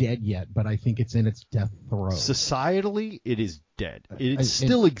it's dead yet, but I think it's in its death throes. Societally, it is dead. It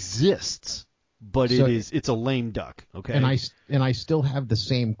still exists, but it's a lame duck. Okay. And I still have the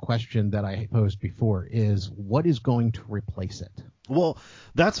same question that I posed before: is what is going to replace it? Well,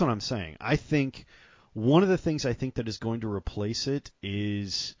 that's what I'm saying. I think. One of the things I think that is going to replace it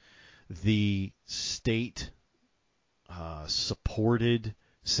is the state-supported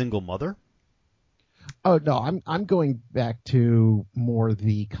single mother. Oh no, I'm going back to more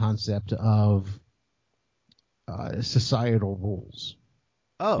the concept of societal rules.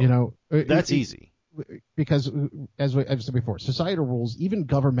 Oh, that's easy. Because as I've said before, societal rules, even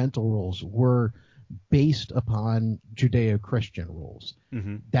governmental rules, were based upon Judeo-Christian rules.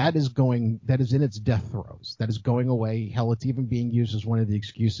 Mm-hmm. That is in its death throes. That is going away. Hell, it's even being used as one of the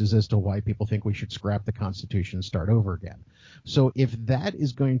excuses as to why people think we should scrap the Constitution and start over again. So if that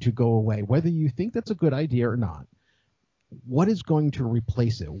is going to go away, whether you think that's a good idea or not, what is going to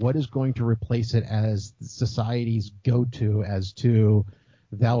replace it? What is going to replace it as society's go-to as to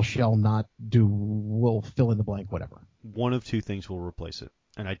thou shall not do, will fill in the blank, whatever? One of two things will replace it.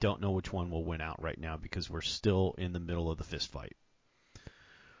 And I don't know which one will win out right now because we're still in the middle of the fist fight.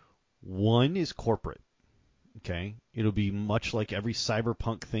 One is corporate. Okay? It'll be much like every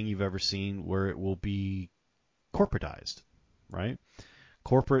cyberpunk thing you've ever seen where it will be corporatized, right?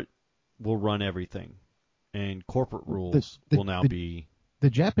 Corporate will run everything. And corporate rules will now be... The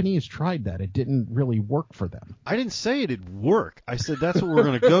Japanese tried that. It didn't really work for them. I didn't say it'd work. I said that's what we're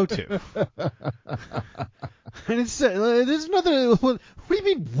going to go to. And it said, there's nothing. What do you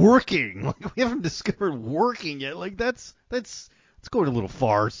mean working? We haven't discovered working yet. That's going a little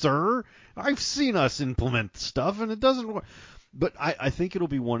far, sir. I've seen us implement stuff and it doesn't work. But I think it'll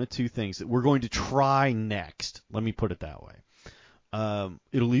be one of two things that we're going to try next. Let me put it that way.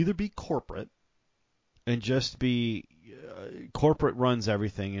 It'll either be corporate and just be corporate runs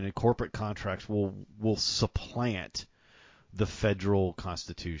everything, and corporate contracts will supplant the federal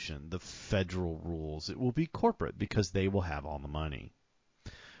constitution, the federal rules. It will be corporate because they will have all the money.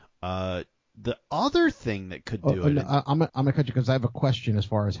 The other thing that could do it... I'm going to cut you because I have a question as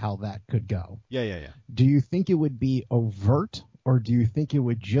far as how that could go. Yeah. Do you think it would be overt, or do you think it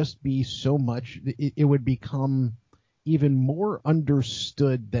would just be so much... It would become even more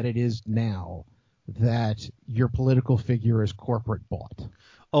understood than it is now that your political figure is corporate bought?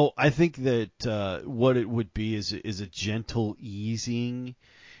 Oh, I think that what it would be is a gentle easing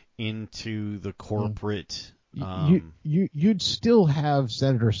into the corporate. You'd still have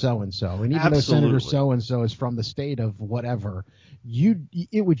Senator so-and-so, and even though Senator so-and-so is from the state of whatever,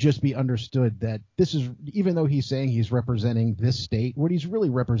 it would just be understood that this is, even though he's saying he's representing this state, what he's really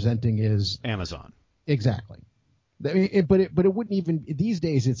representing is Amazon. Exactly. But it wouldn't even, these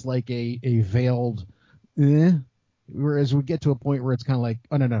days it's like a veiled, whereas we get to a point where it's kind of like,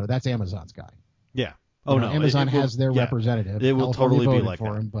 oh no, that's Amazon's guy. Yeah. Amazon has their representative. It will totally be like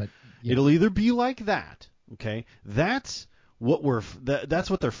that. But it'll either be like that. Okay, that's what that's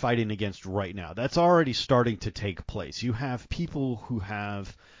what they're fighting against right now. That's already starting to take place. You have people who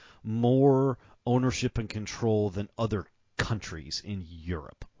have more ownership and control than other countries in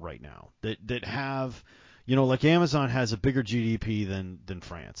Europe right now that have. Like Amazon has a bigger GDP than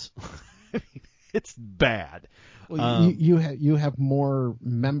France. It's bad. Well, you have more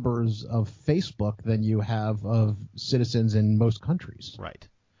members of Facebook than you have of citizens in most countries. Right.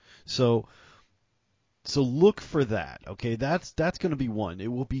 So So look for that. Okay, that's going to be one.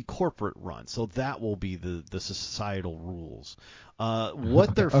 It will be corporate run, so that will be the societal rules.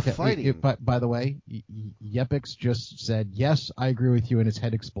 What they're fighting. By the way, Yepix just said yes. I agree with you, and his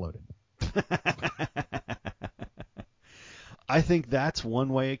head exploded. I think that's one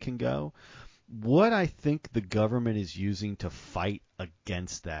way it can go. What I think the government is using to fight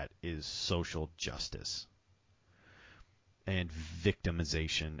against that is social justice and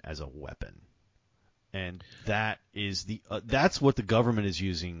victimization as a weapon. And that is that's what the government is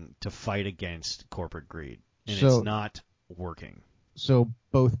using to fight against corporate greed, and it's not working. So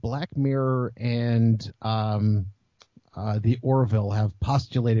both Black Mirror and the Orville have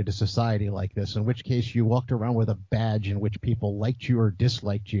postulated a society like this, in which case you walked around with a badge in which people liked you or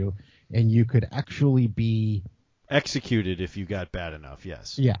disliked you, and you could actually be executed if you got bad enough.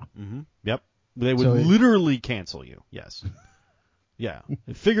 Yes. Yeah. Mm-hmm. Yep. They would literally cancel you. Yes. Yeah,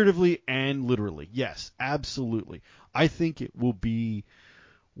 figuratively and literally. Yes, absolutely. I think it will be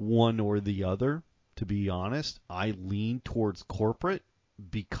one or the other, to be honest. I lean towards corporate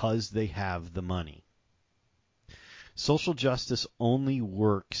because they have the money. Social justice only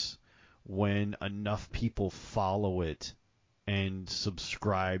works when enough people follow it and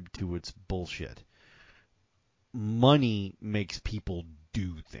subscribe to its bullshit. Money makes people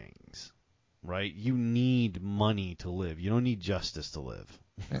do things. Right? You need money to live. You don't need justice to live.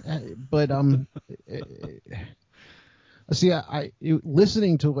 But see,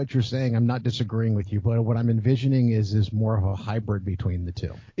 listening to what you're saying, I'm not disagreeing with you. But what I'm envisioning is more of a hybrid between the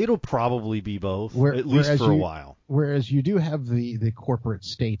two. It'll probably be both, at least for a while. Whereas you do have the corporate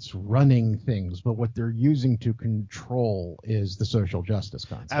states running things, but what they're using to control is the social justice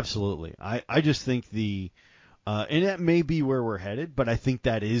concept. Absolutely. I just think and that may be where we're headed, but I think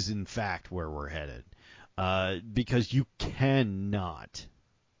that is, in fact, where we're headed. Because you cannot,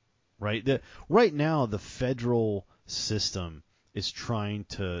 right? Right now, the federal system is trying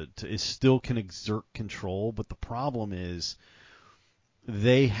is still can exert control, but the problem is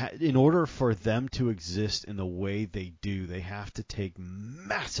in order for them to exist in the way they do, they have to take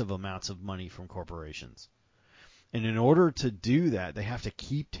massive amounts of money from corporations. And in order to do that, they have to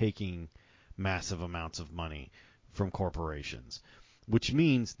keep taking massive amounts of money from corporations, which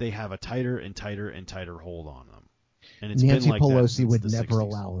means they have a tighter and tighter and tighter hold on them. And it's Nancy been like Pelosi that would since the never 60s.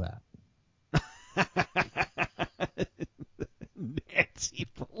 allow that. Nancy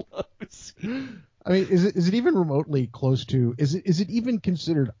Pelosi. I mean, is it even remotely close to? Is it even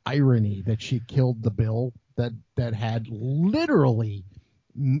considered irony that she killed the bill that had literally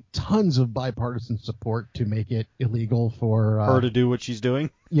tons of bipartisan support to make it illegal for her to do what she's doing?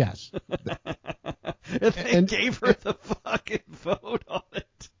 Yes. and gave her the fucking vote on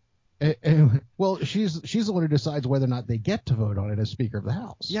it. Well, she's the one who decides whether or not they get to vote on it as Speaker of the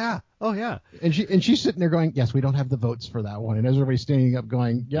House. Yeah. Oh, yeah. And she's sitting there going, yes, we don't have the votes for that one. And as everybody's standing up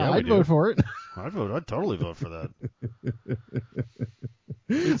going, yeah I'd vote for it. I'd totally vote for that.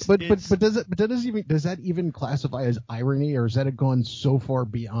 But does that even classify as irony, or has that gone so far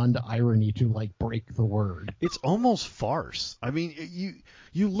beyond irony to like break the word? It's almost farce. I mean,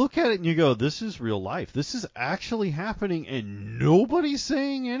 you look at it and you go, this is real life. This is actually happening, and nobody's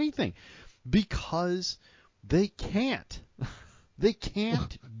saying anything because they can't. They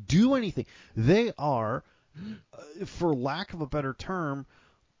can't do anything. They are, for lack of a better term,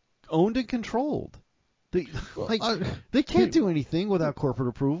 owned and controlled. They can't do anything without corporate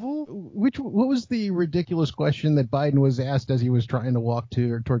approval. What was the ridiculous question that Biden was asked as he was trying to walk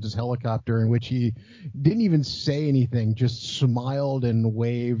towards his helicopter, in which he didn't even say anything, just smiled and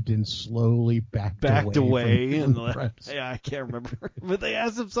waved and slowly backed away from the press. Yeah, I can't remember, but they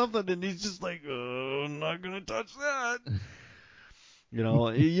asked him something and he's just like, "Oh, I'm not gonna touch that." You know,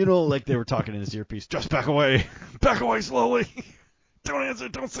 like they were talking in his earpiece. Just back away slowly. Don't answer.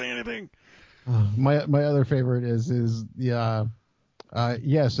 Don't say anything. My other favorite is our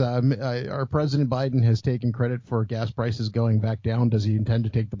President Biden has taken credit for gas prices going back down. Does he intend to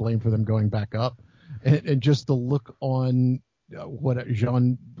take the blame for them going back up? And just the look on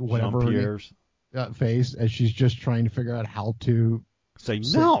Jean-Pierre's face as she's just trying to figure out how to say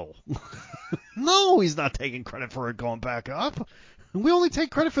no. No, he's not taking credit for it going back up. We only take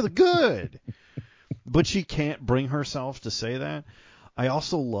credit for the good. But she can't bring herself to say that. I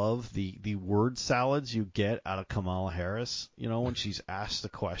also love the word salads you get out of Kamala Harris, when she's asked a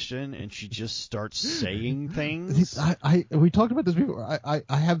question and she just starts saying things. We talked about this before. I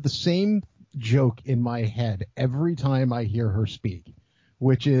have the same joke in my head every time I hear her speak,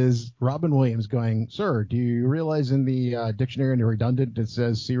 which is Robin Williams going, "Sir, do you realize in the dictionary under redundant it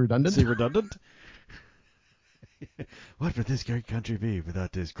says see redundant?" See redundant? What would this great country be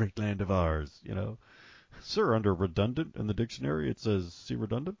without this great land of ours, Sir, under redundant in the dictionary, it says see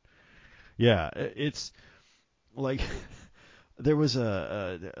redundant. Yeah, it's like there was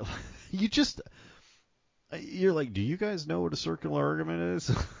you're like, do you guys know what a circular argument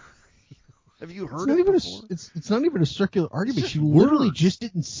is? Have you heard it before? It's not even a circular argument. She literally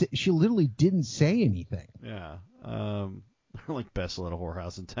didn't say anything. Yeah. Like Bessel at a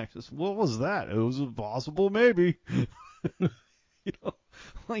whorehouse in Texas. What was that? It was impossible, maybe.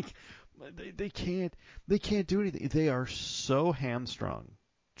 Like they can't do anything. They are so hamstrung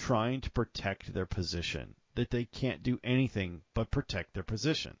trying to protect their position that they can't do anything but protect their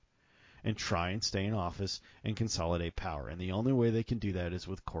position and try and stay in office and consolidate power. And the only way they can do that is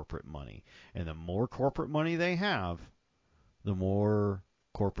with corporate money. And the more corporate money they have, the more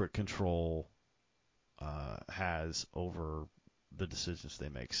corporate control has over the decisions they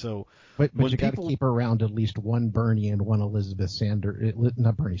make. So, but you got to keep around at least one Bernie and one Elizabeth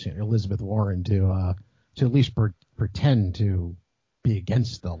Warren to at least pretend to be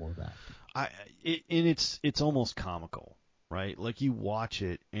against all of that. It's almost comical, right? Like you watch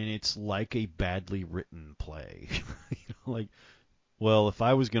it and it's like a badly written play. Like, well, if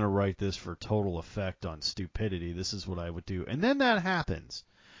I was going to write this for total effect on stupidity, this is what I would do. And then that happens.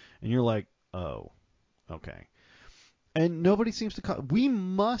 And you're like, oh, okay. And nobody seems to we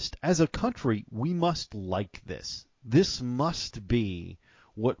must, as a country, we must like this. This must be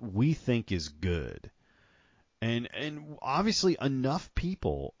what we think is good. And obviously enough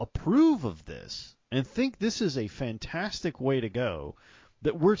people approve of this and think this is a fantastic way to go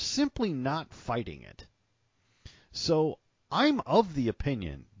that we're simply not fighting it. So I'm of the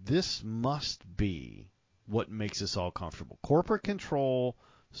opinion this must be what makes us all comfortable. Corporate control,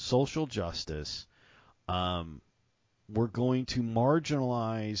 social justice. We're going to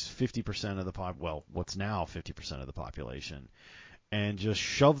marginalize 50% of the what's now 50% of the population, and just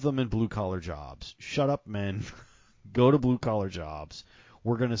shove them in blue-collar jobs. Shut up, men. Go to blue-collar jobs.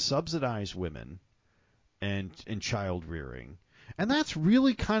 We're going to subsidize women and child rearing. And that's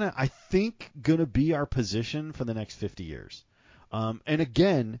really kind of, I think, going to be our position for the next 50 years. And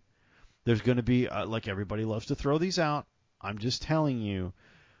again, there's going to be, like everybody loves to throw these out, I'm just telling you,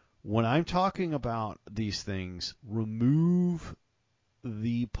 when I'm talking about these things, remove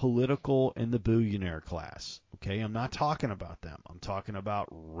the political and the billionaire class. Okay, I'm not talking about them. I'm talking about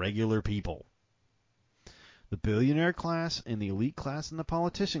regular people. The billionaire class and the elite class and the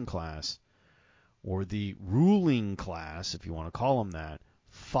politician class, or the ruling class, if you want to call them that,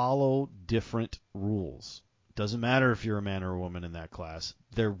 follow different rules. It doesn't matter if you're a man or a woman in that class.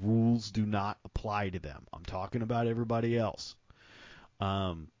 Their rules do not apply to them. I'm talking about everybody else.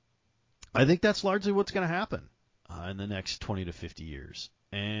 I think that's largely what's going to happen in the next 20 to 50 years.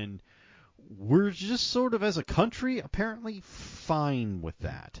 And we're just sort of, as a country, apparently fine with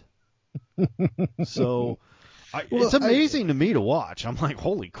that. So it's amazing to me to watch. I'm like,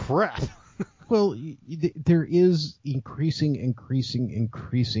 holy crap. Well, there is increasing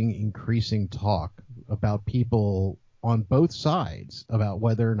talk about people on both sides about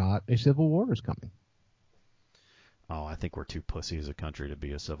whether or not a civil war is coming. Oh, I think we're too pussy as a country to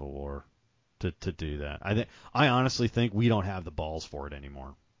be a civil war. To do that. I honestly think we don't have the balls for it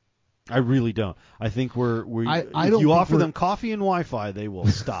anymore. I really don't. I think if you offer them coffee and Wi-Fi, they will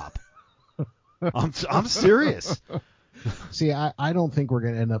stop. I'm serious. See, I don't think we're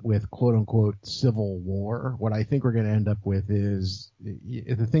going to end up with quote unquote civil war. What I think we're going to end up with is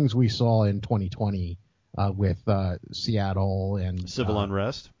the things we saw in 2020 with Seattle and civil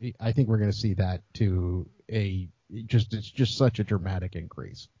unrest. I think we're going to see that to it's just such a dramatic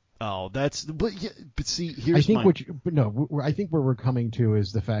increase. Oh, but see, here's I think where we're coming to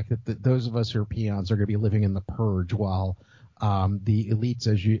is the fact that those of us who are peons are going to be living in the purge, while the elites,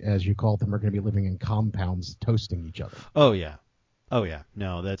 as you call them, are going to be living in compounds, toasting each other. Oh yeah.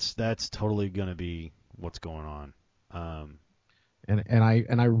 No, that's totally going to be what's going on. And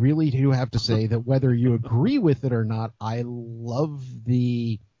I really do have to say that whether you agree with it or not, I love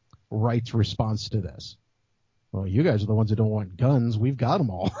the right's response to this. Well, you guys are the ones that don't want guns. We've got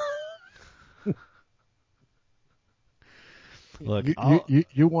them all. Look,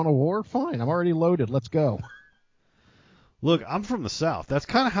 you want a war? Fine. I'm already loaded. Let's go. Look, I'm from the South. That's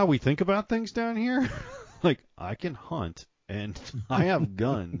kind of how we think about things down here. Like, I can hunt, and I have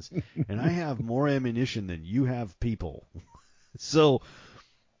guns, and I have more ammunition than you have people. So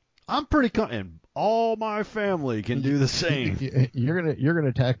I'm pretty and all my family can do the same. You're gonna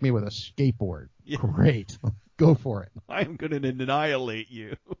attack me with a skateboard. Yeah. Great. Go for it. I'm going to annihilate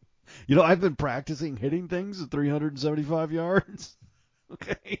you. You know, I've been practicing hitting things at 375 yards.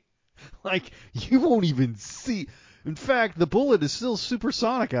 Okay? Like, you won't even see. In fact, the bullet is still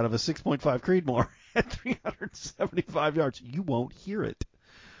supersonic out of a 6.5 Creedmoor at 375 yards. You won't hear it.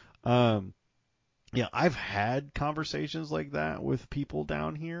 Yeah, I've had conversations like that with people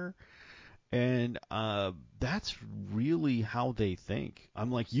down here, and that's really how they think.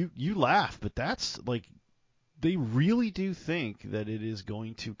 I'm like, you laugh, but that's like, they really do think that it is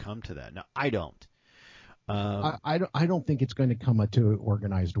going to come to that. Now, I don't. I don't think it's going to come to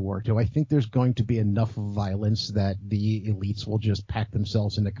organized war, too. I think there's going to be enough violence that the elites will just pack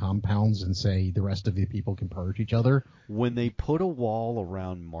themselves into compounds and say the rest of the people can purge each other. When they put a wall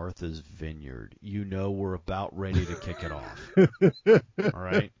around Martha's Vineyard, you know we're about ready to kick it off. All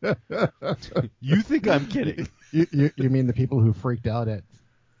right? You think I'm kidding? You mean the people who freaked out at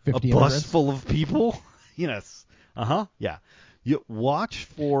 50 A bus full of people? Yes. Uh-huh. Yeah. You watch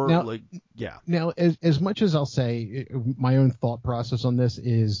for now, yeah. Now, as much as I'll say my own thought process on this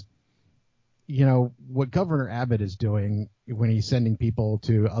is, what Governor Abbott is doing when he's sending people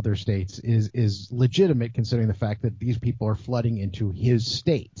to other states is legitimate, considering the fact that these people are flooding into his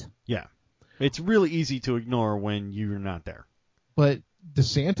state. Yeah. It's really easy to ignore when you're not there. But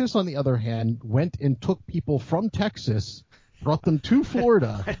DeSantis, on the other hand, went and took people from Texas, brought them to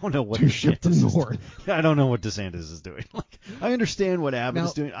Florida. I don't know what to ship them north. I don't know what DeSantis is doing. Like, I understand what Abbott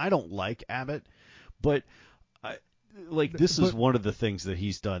is doing. I don't like Abbott, but this is one of the things that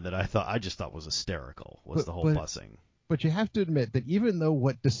he's done that I just thought was hysterical. Was the whole busing. But you have to admit that even though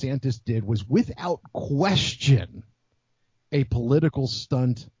what DeSantis did was without question a political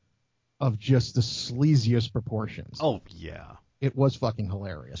stunt of just the sleaziest proportions. Oh yeah, it was fucking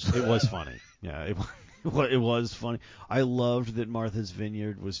hilarious. It was funny. Yeah, it was funny. I loved that Martha's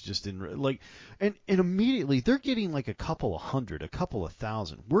Vineyard was just and immediately they're getting like a couple of hundred, a couple of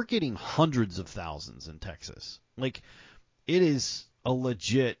thousand. We're getting hundreds of thousands in Texas. Like, it is a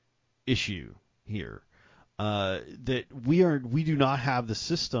legit issue here. That we do not have the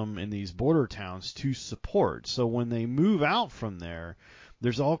system in these border towns to support. So when they move out from there,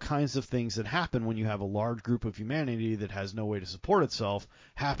 there's all kinds of things that happen when you have a large group of humanity that has no way to support itself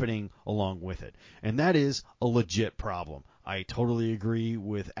happening along with it. And that is a legit problem. I totally agree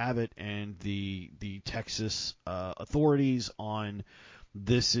with Abbott and the Texas authorities on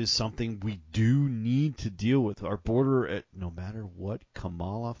this is something we do need to deal with. Our border, no matter what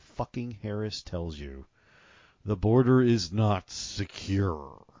Kamala fucking Harris tells you, the border is not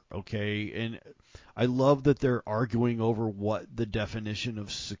secure. Okay, and I love that they're arguing over what the definition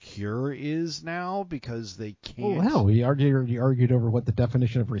of secure is now because they can't. Well, hell, he argued over what the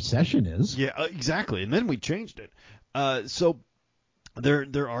definition of recession is. Yeah, exactly, and then we changed it. So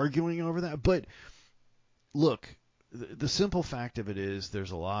they're arguing over that. But look, the simple fact of it is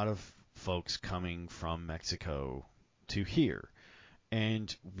there's a lot of folks coming from Mexico to here.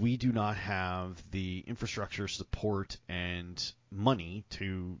 And we do not have the infrastructure support and money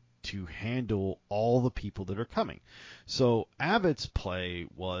to handle all the people that are coming. So Abbott's play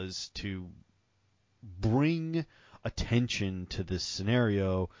was to bring attention to this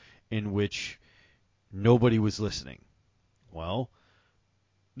scenario in which nobody was listening. Well,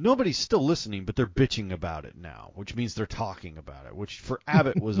 nobody's still listening, but they're bitching about it now, which means they're talking about it, which for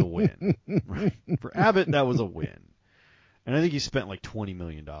Abbott was a win. Right? For Abbott, that was a win. And I think he spent like $20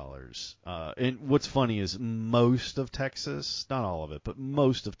 million. And what's funny is most of Texas, not all of it, but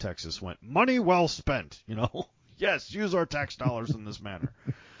most of Texas went, money well spent, Yes, use our tax dollars in this manner.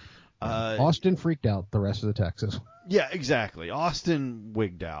 Austin freaked out, the rest of the Texas. Yeah, exactly. Austin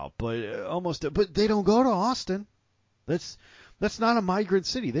wigged out, but they don't go to Austin. That's not a migrant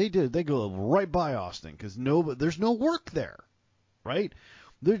city. They go right by Austin because there's no work there, right?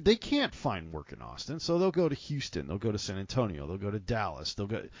 They can't find work in Austin, so they'll go to Houston, they'll go to San Antonio, they'll go to Dallas,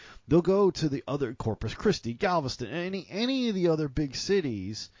 they'll go to the other Corpus Christi, Galveston, any of the other big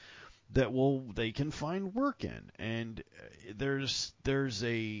cities that they can find work in. And there's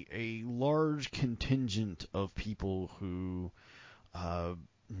a large contingent of people who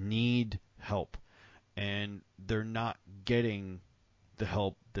need help, and they're not getting the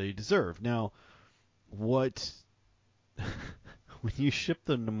help they deserve. Now, what when you ship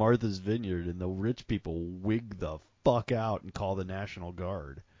them to Martha's Vineyard and the rich people wig the fuck out and call the National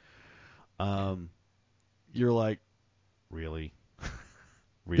Guard, you're like, really?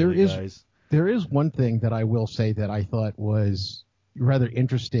 Really, guys? There is one thing that I will say that I thought was rather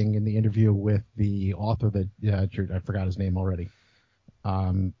interesting in the interview with the author that I forgot his name already.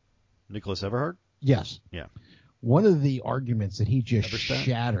 Nicholas Everhart? Yes. Yeah. One of the arguments that he just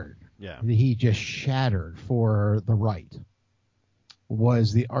shattered, for the right,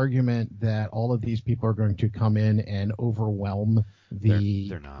 was the argument that all of these people are going to come in and overwhelm the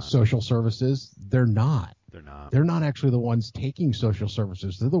they're not. social services. They're not. They're not. They're not actually the ones taking social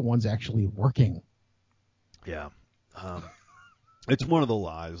services. They're the ones actually working. Yeah. It's one of the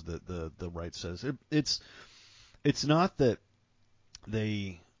lies that the right says. It's not that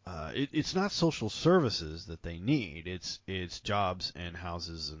they it's not social services that they need. It's jobs and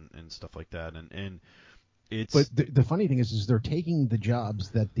houses and stuff like that. And it's. But the funny thing is they're taking the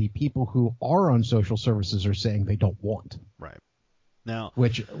jobs that the people who are on social services are saying they don't want. Right. Now,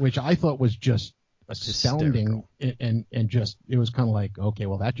 which I thought was just astounding, and just it was kind of like, okay,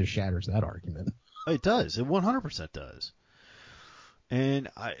 well that just shatters that argument. It does. It 100% does. And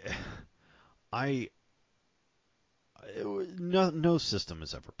no system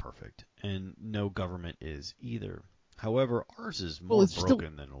is ever perfect, and no government is either. However, ours is more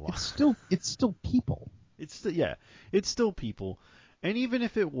broken than a lot. It's still people. It's still people. And even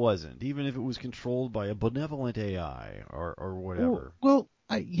if it wasn't, even if it was controlled by a benevolent AI or whatever. Well,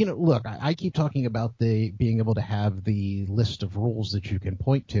 look, I keep talking about being able to have the list of rules that you can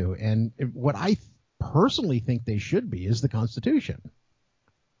point to, and what I personally think they should be is the Constitution.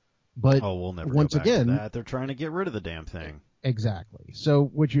 But we'll never once go back again, to that. They're trying to get rid of the damn thing. Exactly. So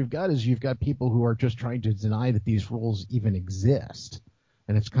what you've got people who are just trying to deny that these rules even exist,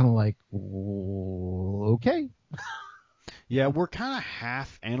 and it's kind of like, okay. Yeah, we're kind of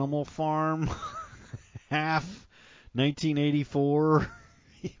half Animal Farm, half 1984,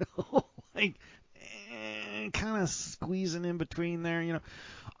 like kind of squeezing in between there.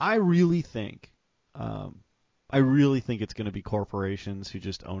 I really think it's going to be corporations who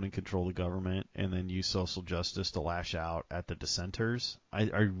just own and control the government and then use social justice to lash out at the dissenters. I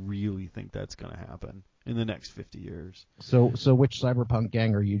really think that's going to happen in the next 50 years. So which cyberpunk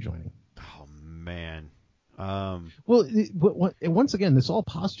gang are you joining? Oh, man. Well, once again, this all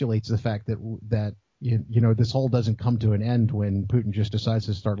postulates the fact that this all doesn't come to an end when Putin just decides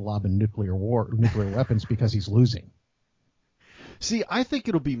to start lobbing nuclear weapons because he's losing. See, I think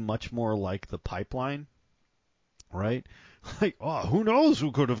it'll be much more like the pipeline, right? Like, who knows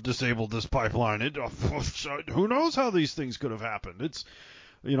who could have disabled this pipeline? Who knows how these things could have happened? It's,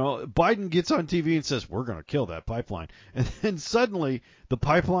 Biden gets on TV and says, we're going to kill that pipeline. And then suddenly the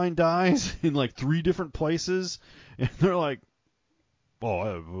pipeline dies in like 3 different places. And they're like,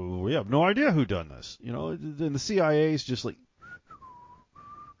 we have no idea who done this. Then the CIA is just like,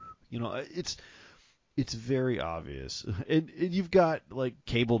 it's very obvious. And you've got like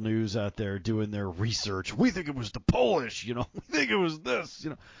cable news out there doing their research. We think it was the Polish, we think it was this,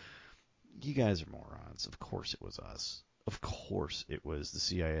 You guys are morons. Of course it was us. Of course it was the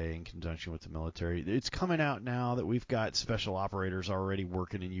CIA in conjunction with the military. It's coming out now that we've got special operators already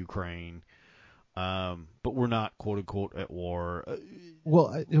working in Ukraine. But we're not, quote unquote, at war.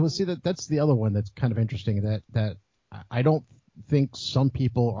 Well, see, that's the other one that's kind of interesting, that I don't think some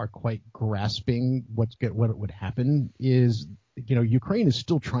people are quite grasping what would happen is, Ukraine is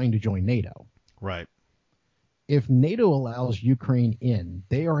still trying to join NATO. Right. If NATO allows Ukraine in,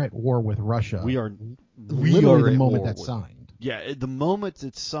 they are at war with Russia. We are literally the moment that's signed. Yeah, the moment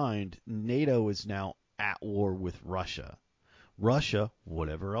it's signed, NATO is now at war with Russia. Russia,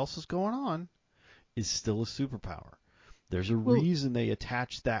 whatever else is going on, is still a superpower. There's a reason they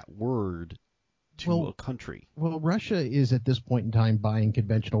attach that word to a country. Well, Russia is at this point in time buying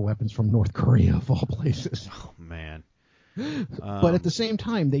conventional weapons from North Korea, of all places. Oh, man. But at the same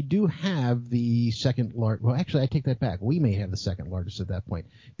time, they do have the second largest. Well, actually, I take that back. We may have the second largest at that point.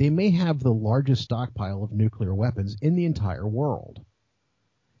 They may have the largest stockpile of nuclear weapons in the entire world.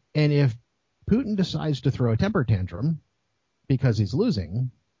 And if Putin decides to throw a temper tantrum because he's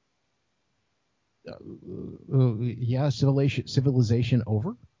losing, civilization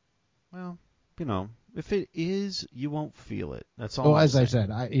over? Well, if it is, you won't feel it. That's all. As I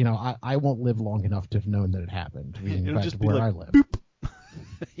said, I won't live long enough to have known that it happened. It'll just be where like, I live.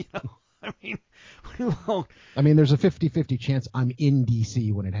 Boop. I mean, there's a 50-50 chance I'm in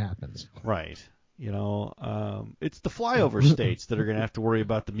D.C. when it happens. Right. It's the flyover states that are going to have to worry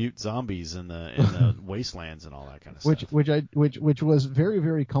about the mute zombies and the wastelands and all that kind of stuff. Which was very,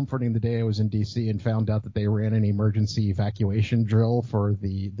 very comforting the day I was in D.C. and found out that they ran an emergency evacuation drill for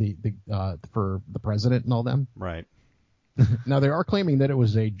for the president and all them. Right. Now they are claiming that it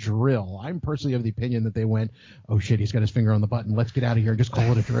was a drill. I'm personally of the opinion that they went, oh shit, he's got his finger on the button. Let's get out of here and just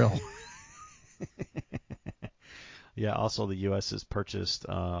call it a drill. Yeah, also the U.S. has purchased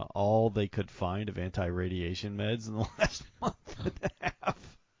all they could find of anti-radiation meds in the last month and a half.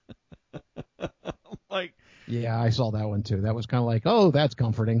 Yeah, I saw that one too. That was kind of like, oh, that's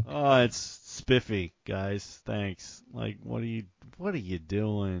comforting. Oh, it's spiffy, guys. Thanks. What are you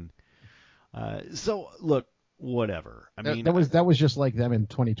doing? So, look, whatever. I mean, that was just like them in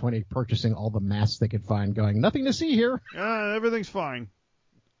 2020 purchasing all the masks they could find, going, nothing to see here. Everything's fine.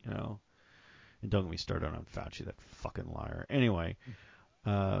 And don't get me started on Fauci, that fucking liar. Anyway,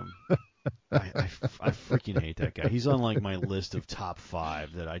 I freaking hate that guy. He's on like my list of top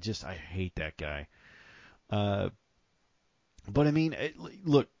 5 that I hate that guy. But I mean,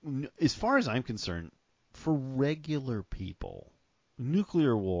 look, as far as I'm concerned, for regular people,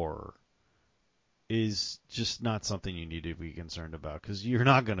 nuclear war is just not something you need to be concerned about because you're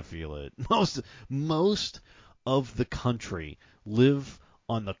not going to feel it. Most of the country live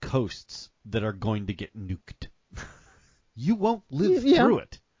on the coasts that are going to get nuked. You won't live through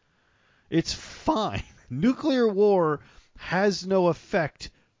it. It's fine. Nuclear war has no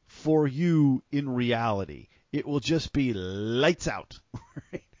effect for you in reality. It will just be lights out.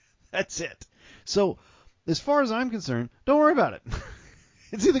 Right? That's it. So, as far as I'm concerned, don't worry about it.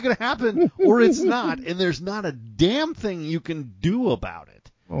 It's either going to happen or it's not, and there's not a damn thing you can do about it.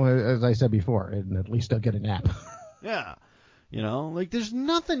 Well, as I said before, and at least I'll get a nap. Yeah. Like there's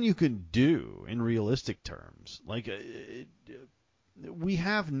nothing you can do in realistic terms. Like we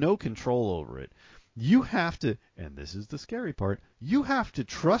have no control over it. You have to, and this is the scary part, you have to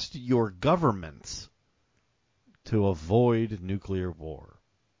trust your governments to avoid nuclear war.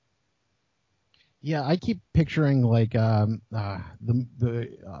 Yeah, I keep picturing like both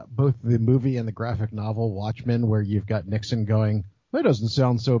the movie and the graphic novel Watchmen, where you've got Nixon going, "That doesn't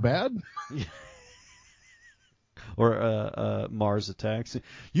sound so bad." Or Mars Attacks.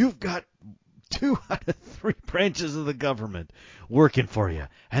 You've got 2 out of 3 branches of the government working for you,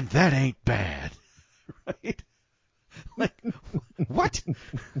 and that ain't bad, right? Like, what?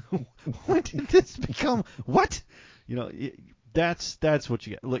 When did this become what? That's what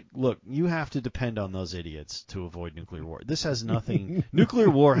you get. Look, you have to depend on those idiots to avoid nuclear war. This has nothing. Nuclear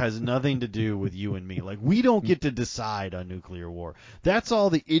war has nothing to do with you and me. Like, we don't get to decide on nuclear war. That's all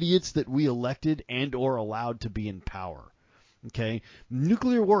the idiots that we elected and or allowed to be in power. Okay?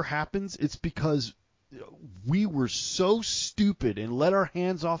 Nuclear war happens, it's because we were so stupid and let our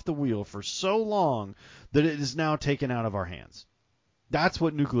hands off the wheel for so long that it is now taken out of our hands. That's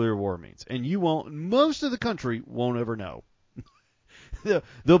what nuclear war means. And most of the country won't ever know.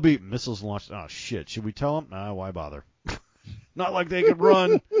 There'll be missiles launched. Oh, shit. Should we tell them? Nah, why bother? Not like they could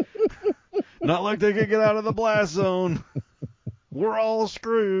run. Not like they could get out of the blast zone. We're all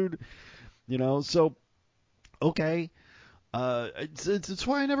screwed. So, okay. It's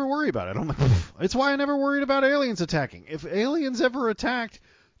why I never worry about it. It's why I never worried about aliens attacking. If aliens ever attacked,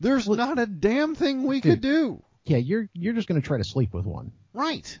 there's not a damn thing we could do. Yeah, you're just going to try to sleep with one.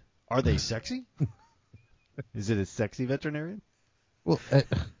 Right. Are they sexy? Is it a sexy veterinarian? Well,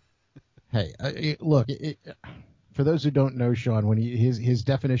 hey, look, for those who don't know Sean, when his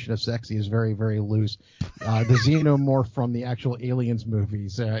definition of sexy is very, very loose. The xenomorph from the actual Aliens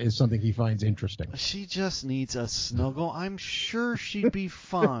movies is something he finds interesting. She just needs a snuggle. I'm sure she'd be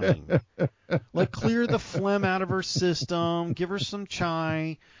fine. Like, clear the phlegm out of her system, give her some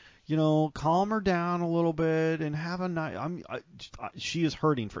chai, calm her down a little bit, and have a night. She is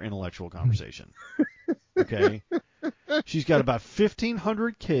hurting for intellectual conversation. Okay? She's got about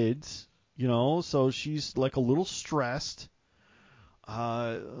 1,500 kids, so she's like a little stressed.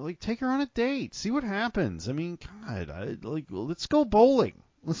 Take her on a date, see what happens. I mean, God, let's go bowling.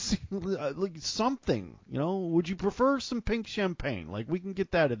 Let's see, something. Would you prefer some pink champagne? We can get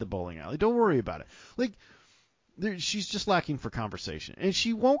that at the bowling alley. Don't worry about it. She's just lacking for conversation, and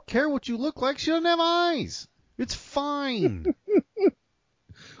she won't care what you look like. She doesn't have eyes. It's fine.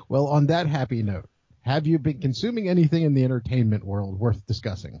 Well, on that happy note, have you been consuming anything in the entertainment world worth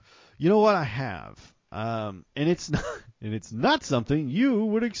discussing? You know what, I have, and it's not something you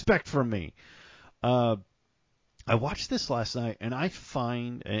would expect from me. I watched this last night, and I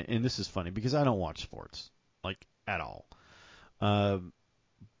find, and this is funny because I don't watch sports at all.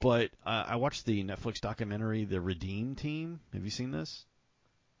 But I watched the Netflix documentary, The Redeem Team. Have you seen this?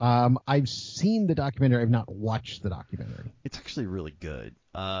 I've seen the documentary. I've not watched the documentary. It's actually really good.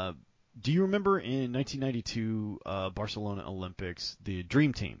 Do you remember in 1992 Barcelona Olympics, the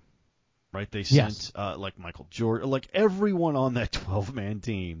Dream Team, right? They sent Michael Jordan, everyone on that 12-man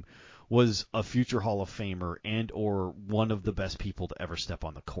team was a future Hall of Famer and or one of the best people to ever step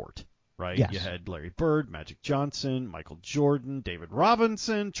on the court, right? Yes. You had Larry Bird, Magic Johnson, Michael Jordan, David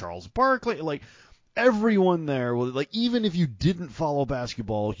Robinson, Charles Barkley, everyone there was even if you didn't follow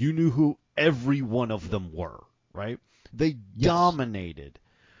basketball, you knew who every one of them were, right? They dominated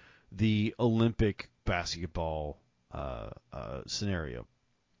the Olympic basketball scenario.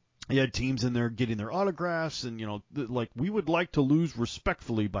 You had teams in there getting their autographs, and we would like to lose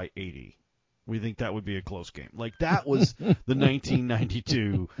respectfully by 80. We think that would be a close game. Like, that was the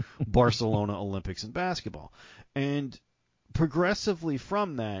 1992 Barcelona Olympics in basketball. And progressively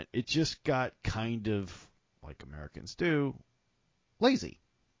from that, it just got kind of, like Americans do, lazy,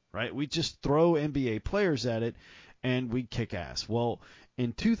 right? We just throw NBA players at it, and we kick ass. Well,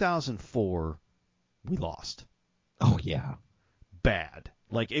 in 2004, we lost. Oh, yeah. Bad.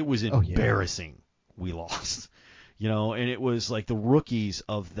 Like, it was embarrassing. We lost. And it was like the rookies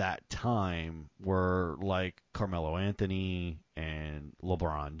of that time were like Carmelo Anthony and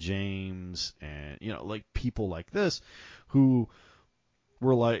LeBron James and, like people like this who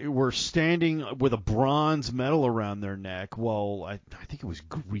were standing with a bronze medal around their neck. Well, I think it was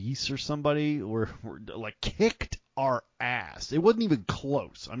Greece or somebody were like kicked our ass. It wasn't even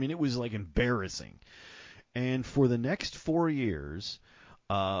close. I mean, it was like embarrassing. And for the next 4 years,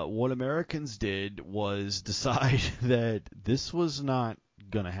 what Americans did was decide that this was not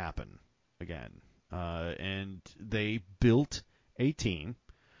going to happen again. And they built a team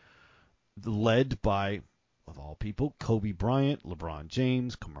led by, of all people, Kobe Bryant, LeBron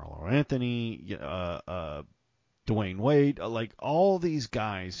James, Carmelo Anthony, Dwayne Wade, like all these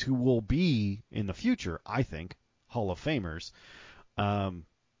guys who will be in the future, I think, Hall of Famers,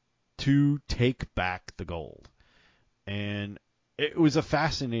 to take back the gold. And it was a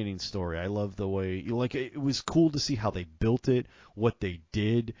fascinating story. I love the way, it was cool to see how they built it, what they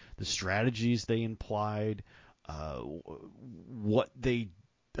did, the strategies they implied,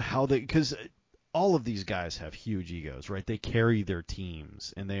 because all of these guys have huge egos, right? They carry their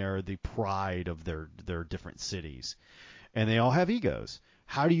teams, and they are the pride of their different cities, and they all have egos.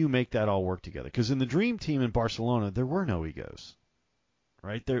 How do you make that all work together? Because in the Dream Team in Barcelona, there were no egos.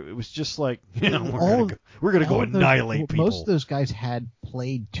 Right there, it was just like, we're gonna go annihilate people. Most of those guys had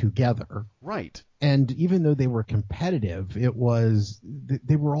played together, right? And even though they were competitive, it was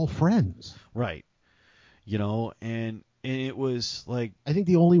they were all friends, right? And it was like, I think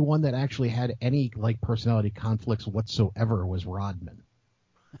the only one that actually had any like personality conflicts whatsoever was Rodman,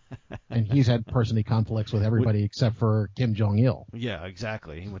 and he's had personality conflicts with everybody except for Kim Jong-il. Yeah,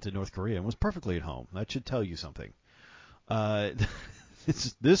 exactly. He went to North Korea and was perfectly at home. That should tell you something.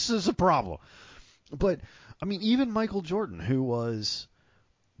 This is a problem. But, I mean, even Michael Jordan, who was,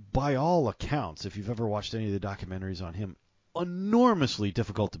 by all accounts, if you've ever watched any of the documentaries on him, enormously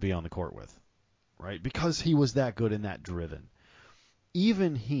difficult to be on the court with, right? Because he was that good and that driven.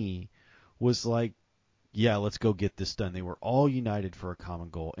 Even he was like, yeah, let's go get this done. They were all united for a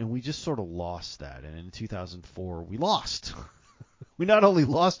common goal, and we just sort of lost that. And in 2004, we lost. We not only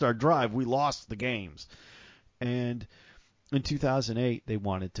lost our drive, we lost the games. And in 2008, they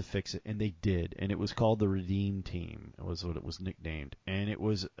wanted to fix it, and they did, and it was called the Redeem Team. It was what it was nicknamed, and it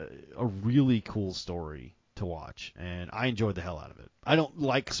was a really cool story to watch, and I enjoyed the hell out of it. I don't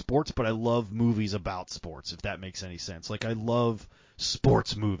like sports, but I love movies about sports, if that makes any sense. Like, I love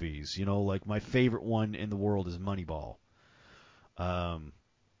sports movies, like my favorite one in the world is Moneyball.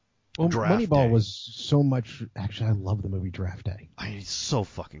 Moneyball was so much. Actually, I love the movie Draft Day. It's so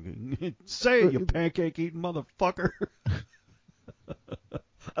fucking good. Say it, you pancake-eating motherfucker.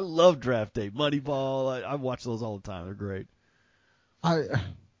 I love Draft Day, Moneyball. I watch those all the time. They're great.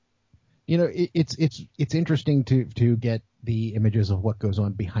 It's interesting to get the images of what goes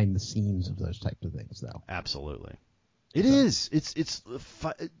on behind the scenes of those types of things, though. Absolutely, it is. It's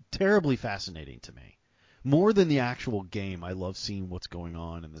terribly fascinating to me. More than the actual game, I love seeing what's going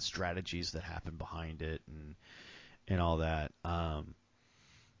on and the strategies that happen behind it and all that.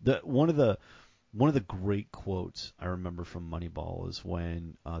 One of the great quotes I remember from Moneyball is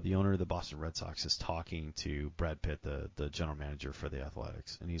when the owner of the Boston Red Sox is talking to Brad Pitt, the general manager for the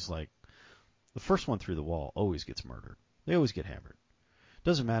Athletics, and he's like, the first one through the wall always gets murdered. They always get hammered.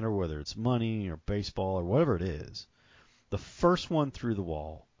 Doesn't matter whether it's money or baseball or whatever it is. The first one through the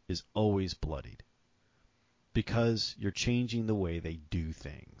wall is always bloodied because you're changing the way they do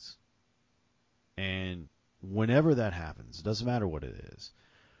things. And whenever that happens, it doesn't matter what it is,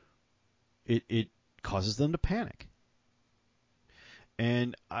 it causes them to panic.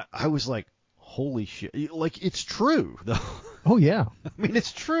 And I was like, holy shit. Like, it's true, though. Oh, yeah. I mean,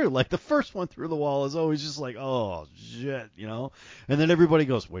 it's true. Like, the first one through the wall is always just like, oh, shit, And then everybody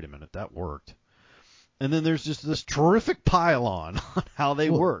goes, wait a minute, that worked. And then there's just this terrific pile-on how they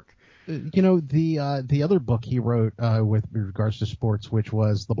work. The other book he wrote with regards to sports, which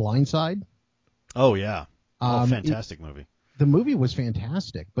was The Blind Side. Oh, yeah. Fantastic movie. The movie was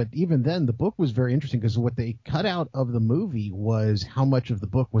fantastic, but even then, the book was very interesting because what they cut out of the movie was how much of the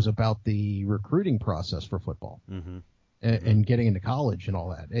book was about the recruiting process for football and getting into college and all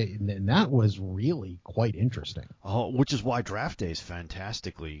that. And that was really quite interesting. Oh, which is why Draft Day is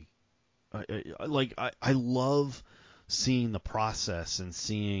fantastically I love seeing the process and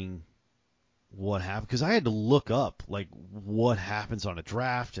seeing what happened, because I had to look up like what happens on a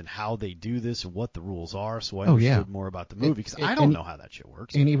draft and how they do this and what the rules are, so I understood more about the movie, because I don't know how that shit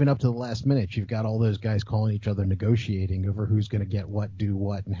works. And even up to the last minute, you've got all those guys calling each other, negotiating over who's going to get what, do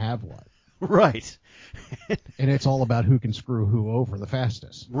what, and have what. Right. And it's all about who can screw who over the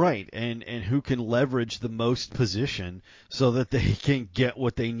fastest. Right, and who can leverage the most position so that they can get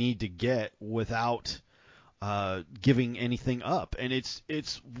what they need to get without giving anything up. And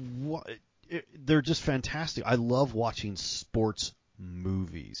they're just fantastic. I love watching sports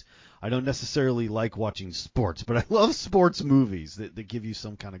movies. I don't necessarily like watching sports, but I love sports movies that give you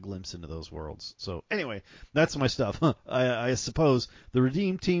some kind of glimpse into those worlds. So anyway, that's my stuff. I suppose the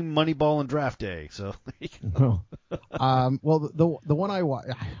Redeem Team, Moneyball, and Draft Day. So there you go. Well, the one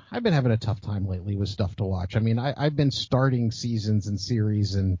I've been having a tough time lately with stuff to watch. I mean, I've been starting seasons and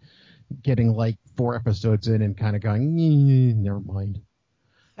series and getting like 4 episodes in and kind of going, never mind.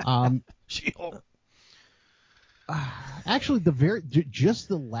 She-Hulk. Actually, just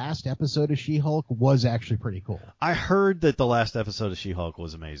the last episode of She-Hulk was actually pretty cool. I heard that the last episode of She-Hulk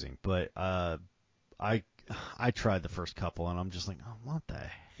was amazing, but I tried the first couple and I'm just like, oh, what the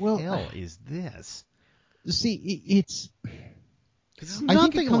hell is this? See, it's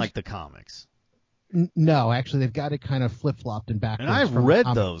nothing like the comics. No, actually, they've got it kind of flip-flopped and backwards. And I've read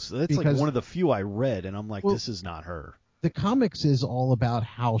those. That's like one of the few I read, and I'm like, this is not her. The comics is all about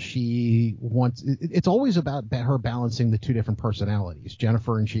how she wants. It's always about her balancing the 2 different personalities,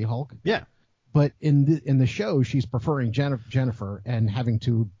 Jennifer and She-Hulk. Yeah. But in the show, she's preferring Jennifer and having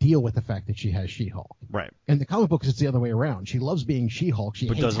to deal with the fact that she has She-Hulk. Right. In the comic books, it's the other way around. She loves being She-Hulk. She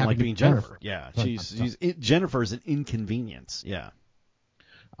but hates doesn't like being Jennifer. Yeah. Jennifer is an inconvenience. Yeah.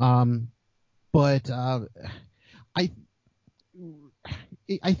 But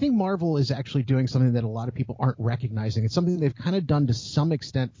I think Marvel is actually doing something that a lot of people aren't recognizing. It's something they've kind of done to some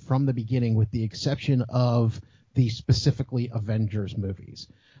extent from the beginning, with the exception of the specifically Avengers movies.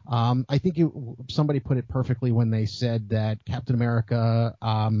 I think somebody put it perfectly when they said that Captain America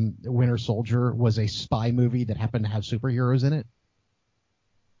Winter Soldier was a spy movie that happened to have superheroes in it.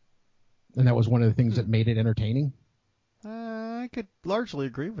 And that was one of the things that made it entertaining. I could largely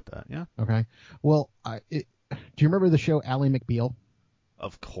agree with that, yeah. Okay. Well, do you remember the show Ally McBeal?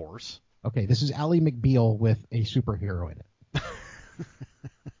 Of course. Okay, this is Ally McBeal with a superhero in it.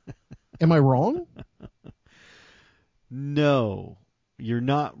 Am I wrong? No, you're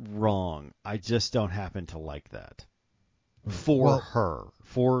not wrong. I just don't happen to like that. For her.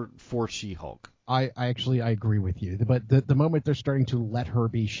 For She-Hulk. I agree with you. But the moment they're starting to let her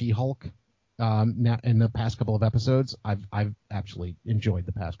be She-Hulk, now in the past couple of episodes, I've actually enjoyed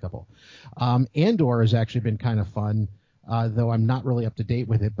the past couple. Andor has actually been kind of fun, though I'm not really up to date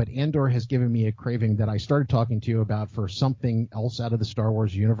with it. But Andor has given me a craving that I started talking to you about for something else out of the Star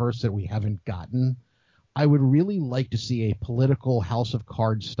Wars universe that we haven't gotten. I would really like to see a political House of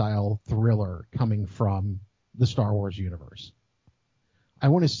Cards style thriller coming from the Star Wars universe. I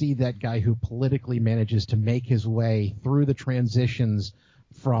want to see that guy who politically manages to make his way through the transitions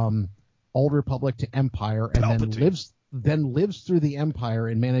from Old Republic to Empire, and then lives through the Empire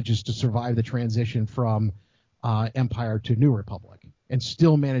and manages to survive the transition from Empire to New Republic, and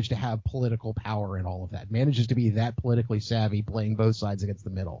still manage to have political power and all of that. Manages to be that politically savvy, playing both sides against the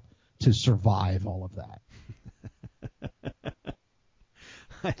middle to survive all of that.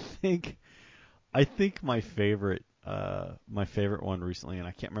 I think my favorite one recently, and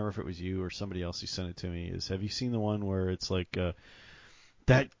I can't remember if it was you or somebody else who sent it to me, is, have you seen the one where it's like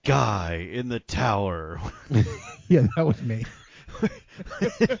that guy in the tower? Yeah, that was me.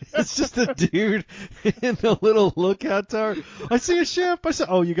 It's just a dude in the little lookout tower. I see a ship. I said,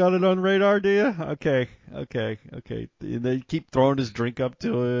 "Oh, you got it on radar, do you?" Okay. And they keep throwing his drink up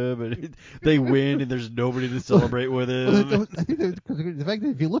to him, and they win, and there's nobody to celebrate with him. I think because the fact that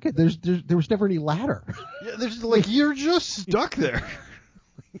if you look at it, there was never any ladder. Yeah, there's like, you're just stuck there.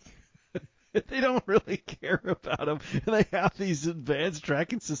 They don't really care about him, and they have these advanced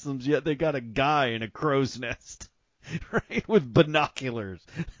tracking systems, yet they got a guy in a crow's nest. Right, with binoculars.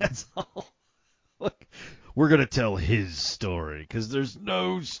 That's all. Look, we're gonna tell his story because there's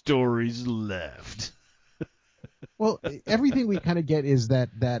no stories left. Well, everything we kind of get is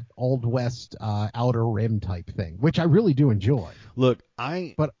that Old West Outer Rim type thing, which I really do enjoy. Look,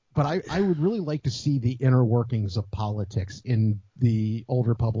 but I would really like to see the inner workings of politics in the Old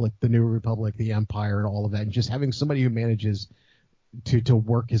Republic, the New Republic, the Empire, and all of that, and just having somebody who manages to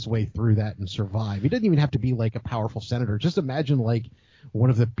work his way through that and survive. He doesn't even have to be like a powerful senator. Just imagine like one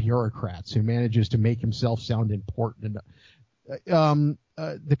of the bureaucrats who manages to make himself sound important.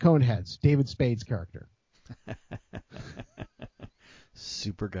 the Coneheads, David Spade's character.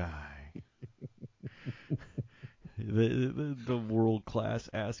 Super guy. the world-class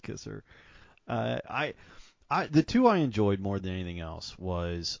ass kisser. The two I enjoyed more than anything else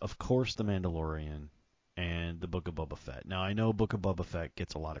was, of course, The Mandalorian and the Book of Boba Fett. Now, I know Book of Boba Fett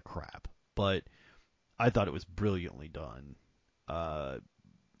gets a lot of crap, but I thought it was brilliantly done.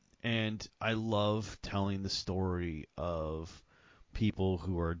 And I love telling the story of people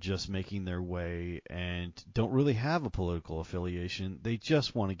who are just making their way and don't really have a political affiliation. They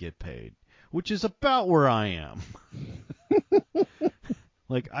just want to get paid, which is about where I am.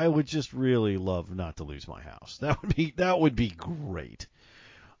 Like, I would just really love not to lose my house. That would be great.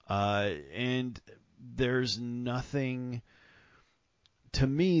 And there's nothing, to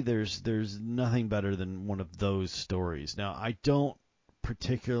me, there's nothing better than one of those stories. Now, I don't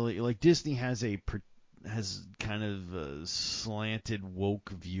particularly, like, Disney has kind of a slanted woke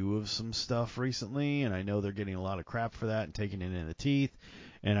view of some stuff recently, and I know they're getting a lot of crap for that and taking it in the teeth,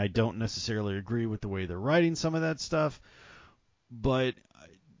 and I don't necessarily agree with the way they're writing some of that stuff, but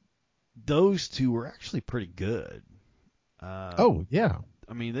those two were actually pretty good. Oh, yeah.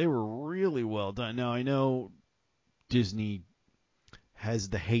 I mean, they were really well done. Now, I know Disney has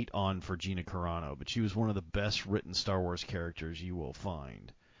the hate on for Gina Carano, but she was one of the best written Star Wars characters you will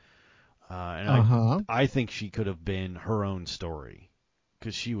find. And I think she could have been her own story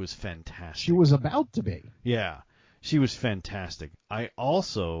because she was fantastic. She was about to be. Yeah, she was fantastic. I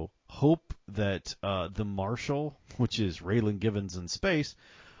also hope that the Marshal, which is Raylan Givens in space.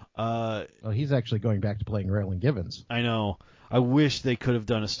 He's actually going back to playing Raylan Givens. I know. I wish they could have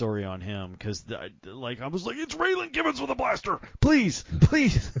done a story on him because, I was like, it's Raylan Givens with a blaster. Please,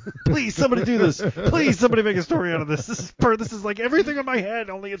 please, please, somebody do this. Please, somebody make a story out of this. This is like everything in my head,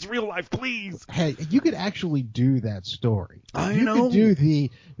 only it's real life. Please. Hey, you could actually do that story. You could do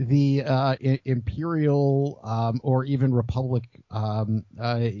the Imperial or even Republic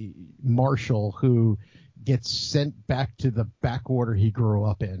Marshal who gets sent back to the backwater he grew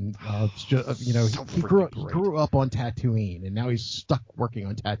up in. He grew up on Tatooine, and now he's stuck working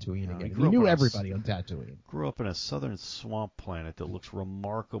on Tatooine again. He knew everybody on Tatooine. Grew up in a southern swamp planet that looks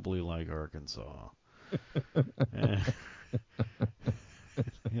remarkably like Arkansas. You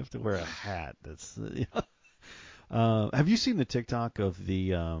have to wear a hat. That's. Have you seen the TikTok of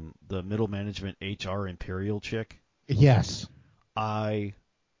the middle management HR Imperial chick? Yes. I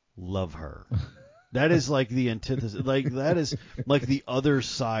love her. That is like the antithesis. Like that is like the other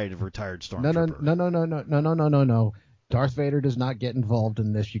side of retired stormtrooper. No. Darth Vader does not get involved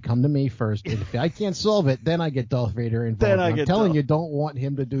in this. You come to me first. And if I can't solve it, then I get Darth Vader involved. I'm telling you, don't want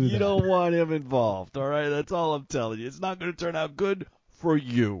him to do that. You don't want him involved. All right, that's all I'm telling you. It's not going to turn out good for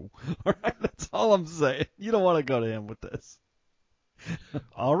you. All right, that's all I'm saying. You don't want to go to him with this.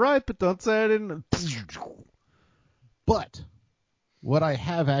 All right, but don't say I didn't. But what I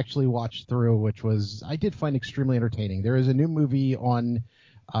have actually watched through, which I did find extremely entertaining. There is a new movie on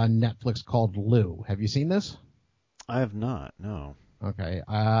Netflix called Lou. Have you seen this? I have not, no. Okay.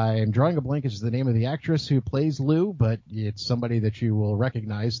 I am drawing a blank as the name of the actress who plays Lou, but it's somebody that you will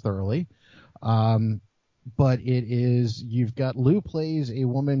recognize thoroughly. But you've got Lou plays a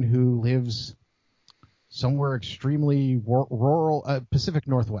woman who lives somewhere extremely rural, Pacific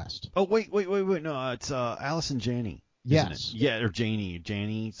Northwest. Oh, wait. No, it's Allison Janney. Yes. Yeah, or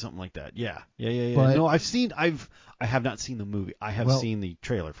Janney, something like that. Yeah. But, no, I have not seen the movie. I have seen the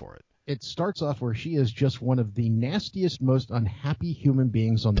trailer for it. It starts off where she is just one of the nastiest, most unhappy human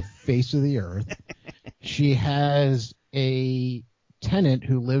beings on the face of the earth. She has a tenant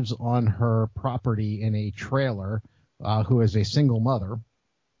who lives on her property in a trailer, who is a single mother,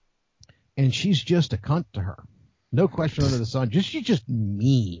 and she's just a cunt to her. No question under the sun. She's just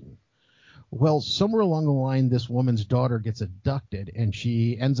mean. Well, somewhere along the line, this woman's daughter gets abducted, and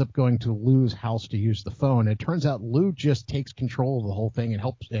she ends up going to Lou's house to use the phone. It turns out Lou just takes control of the whole thing and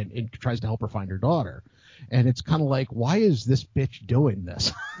helps and tries to help her find her daughter. And it's kind of like, why is this bitch doing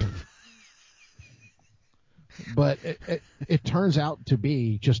this? But it turns out to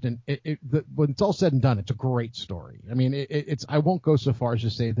be just when it's all said and done, it's a great story. I mean, I won't go so far as to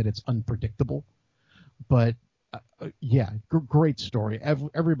say that it's unpredictable, but great story.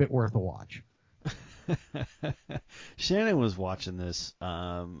 Every bit worth a watch. Shannon was watching this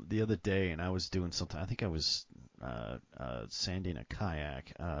the other day, and I was doing something. I think I was sanding a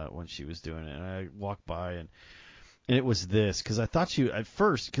kayak when she was doing it, and I walked by, and it was this, because I thought she, at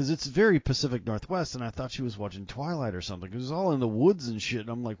first, because it's very Pacific Northwest, and I thought she was watching Twilight or something. It was all in the woods and shit, and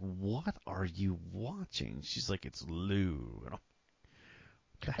I'm like, what are you watching? She's like, it's Lou.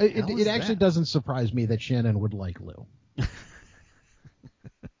 And it actually doesn't surprise me that Shannon would like Lou.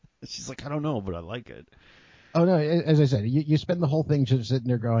 She's like, I don't know, but I like it. Oh, no, as I said, you spend the whole thing just sitting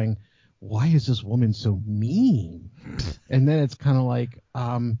there going, why is this woman so mean? And then it's kind of like,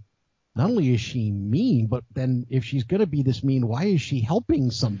 not only is she mean, but then if she's going to be this mean, why is she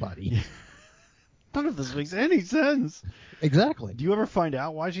helping somebody? None of this makes any sense. Exactly. Do you ever find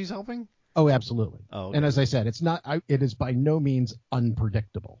out why she's helping? Oh, absolutely. Oh, okay. And as I said, it is by no means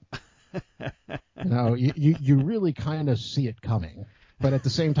unpredictable. You really kind of see it coming, but at the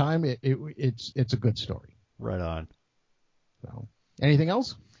same time, it's a good story. Right on. So, anything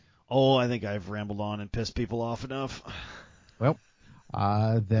else? Oh, I think I've rambled on and pissed people off enough. Well,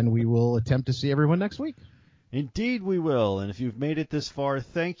 then we will attempt to see everyone next week. Indeed, we will. And if you've made it this far,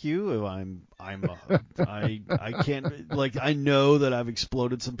 thank you. I can't, like, I know that I've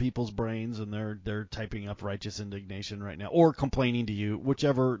exploded some people's brains, and they're typing up righteous indignation right now, or complaining to you,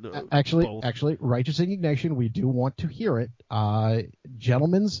 whichever. Actually, righteous indignation. We do want to hear it.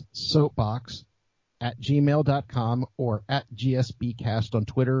 Gentlemen's Soapbox at gmail.com or at GSBcast on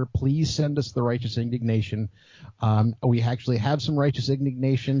Twitter. Please send us the righteous indignation. We actually have some righteous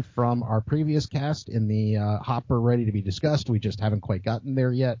indignation from our previous cast in the hopper ready to be discussed. We just haven't quite gotten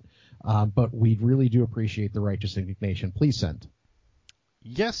there yet. But we really do appreciate the righteous indignation. Please send.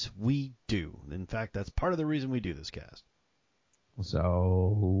 Yes, we do. In fact, that's part of the reason we do this cast.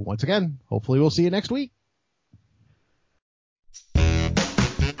 So once again, hopefully we'll see you next week.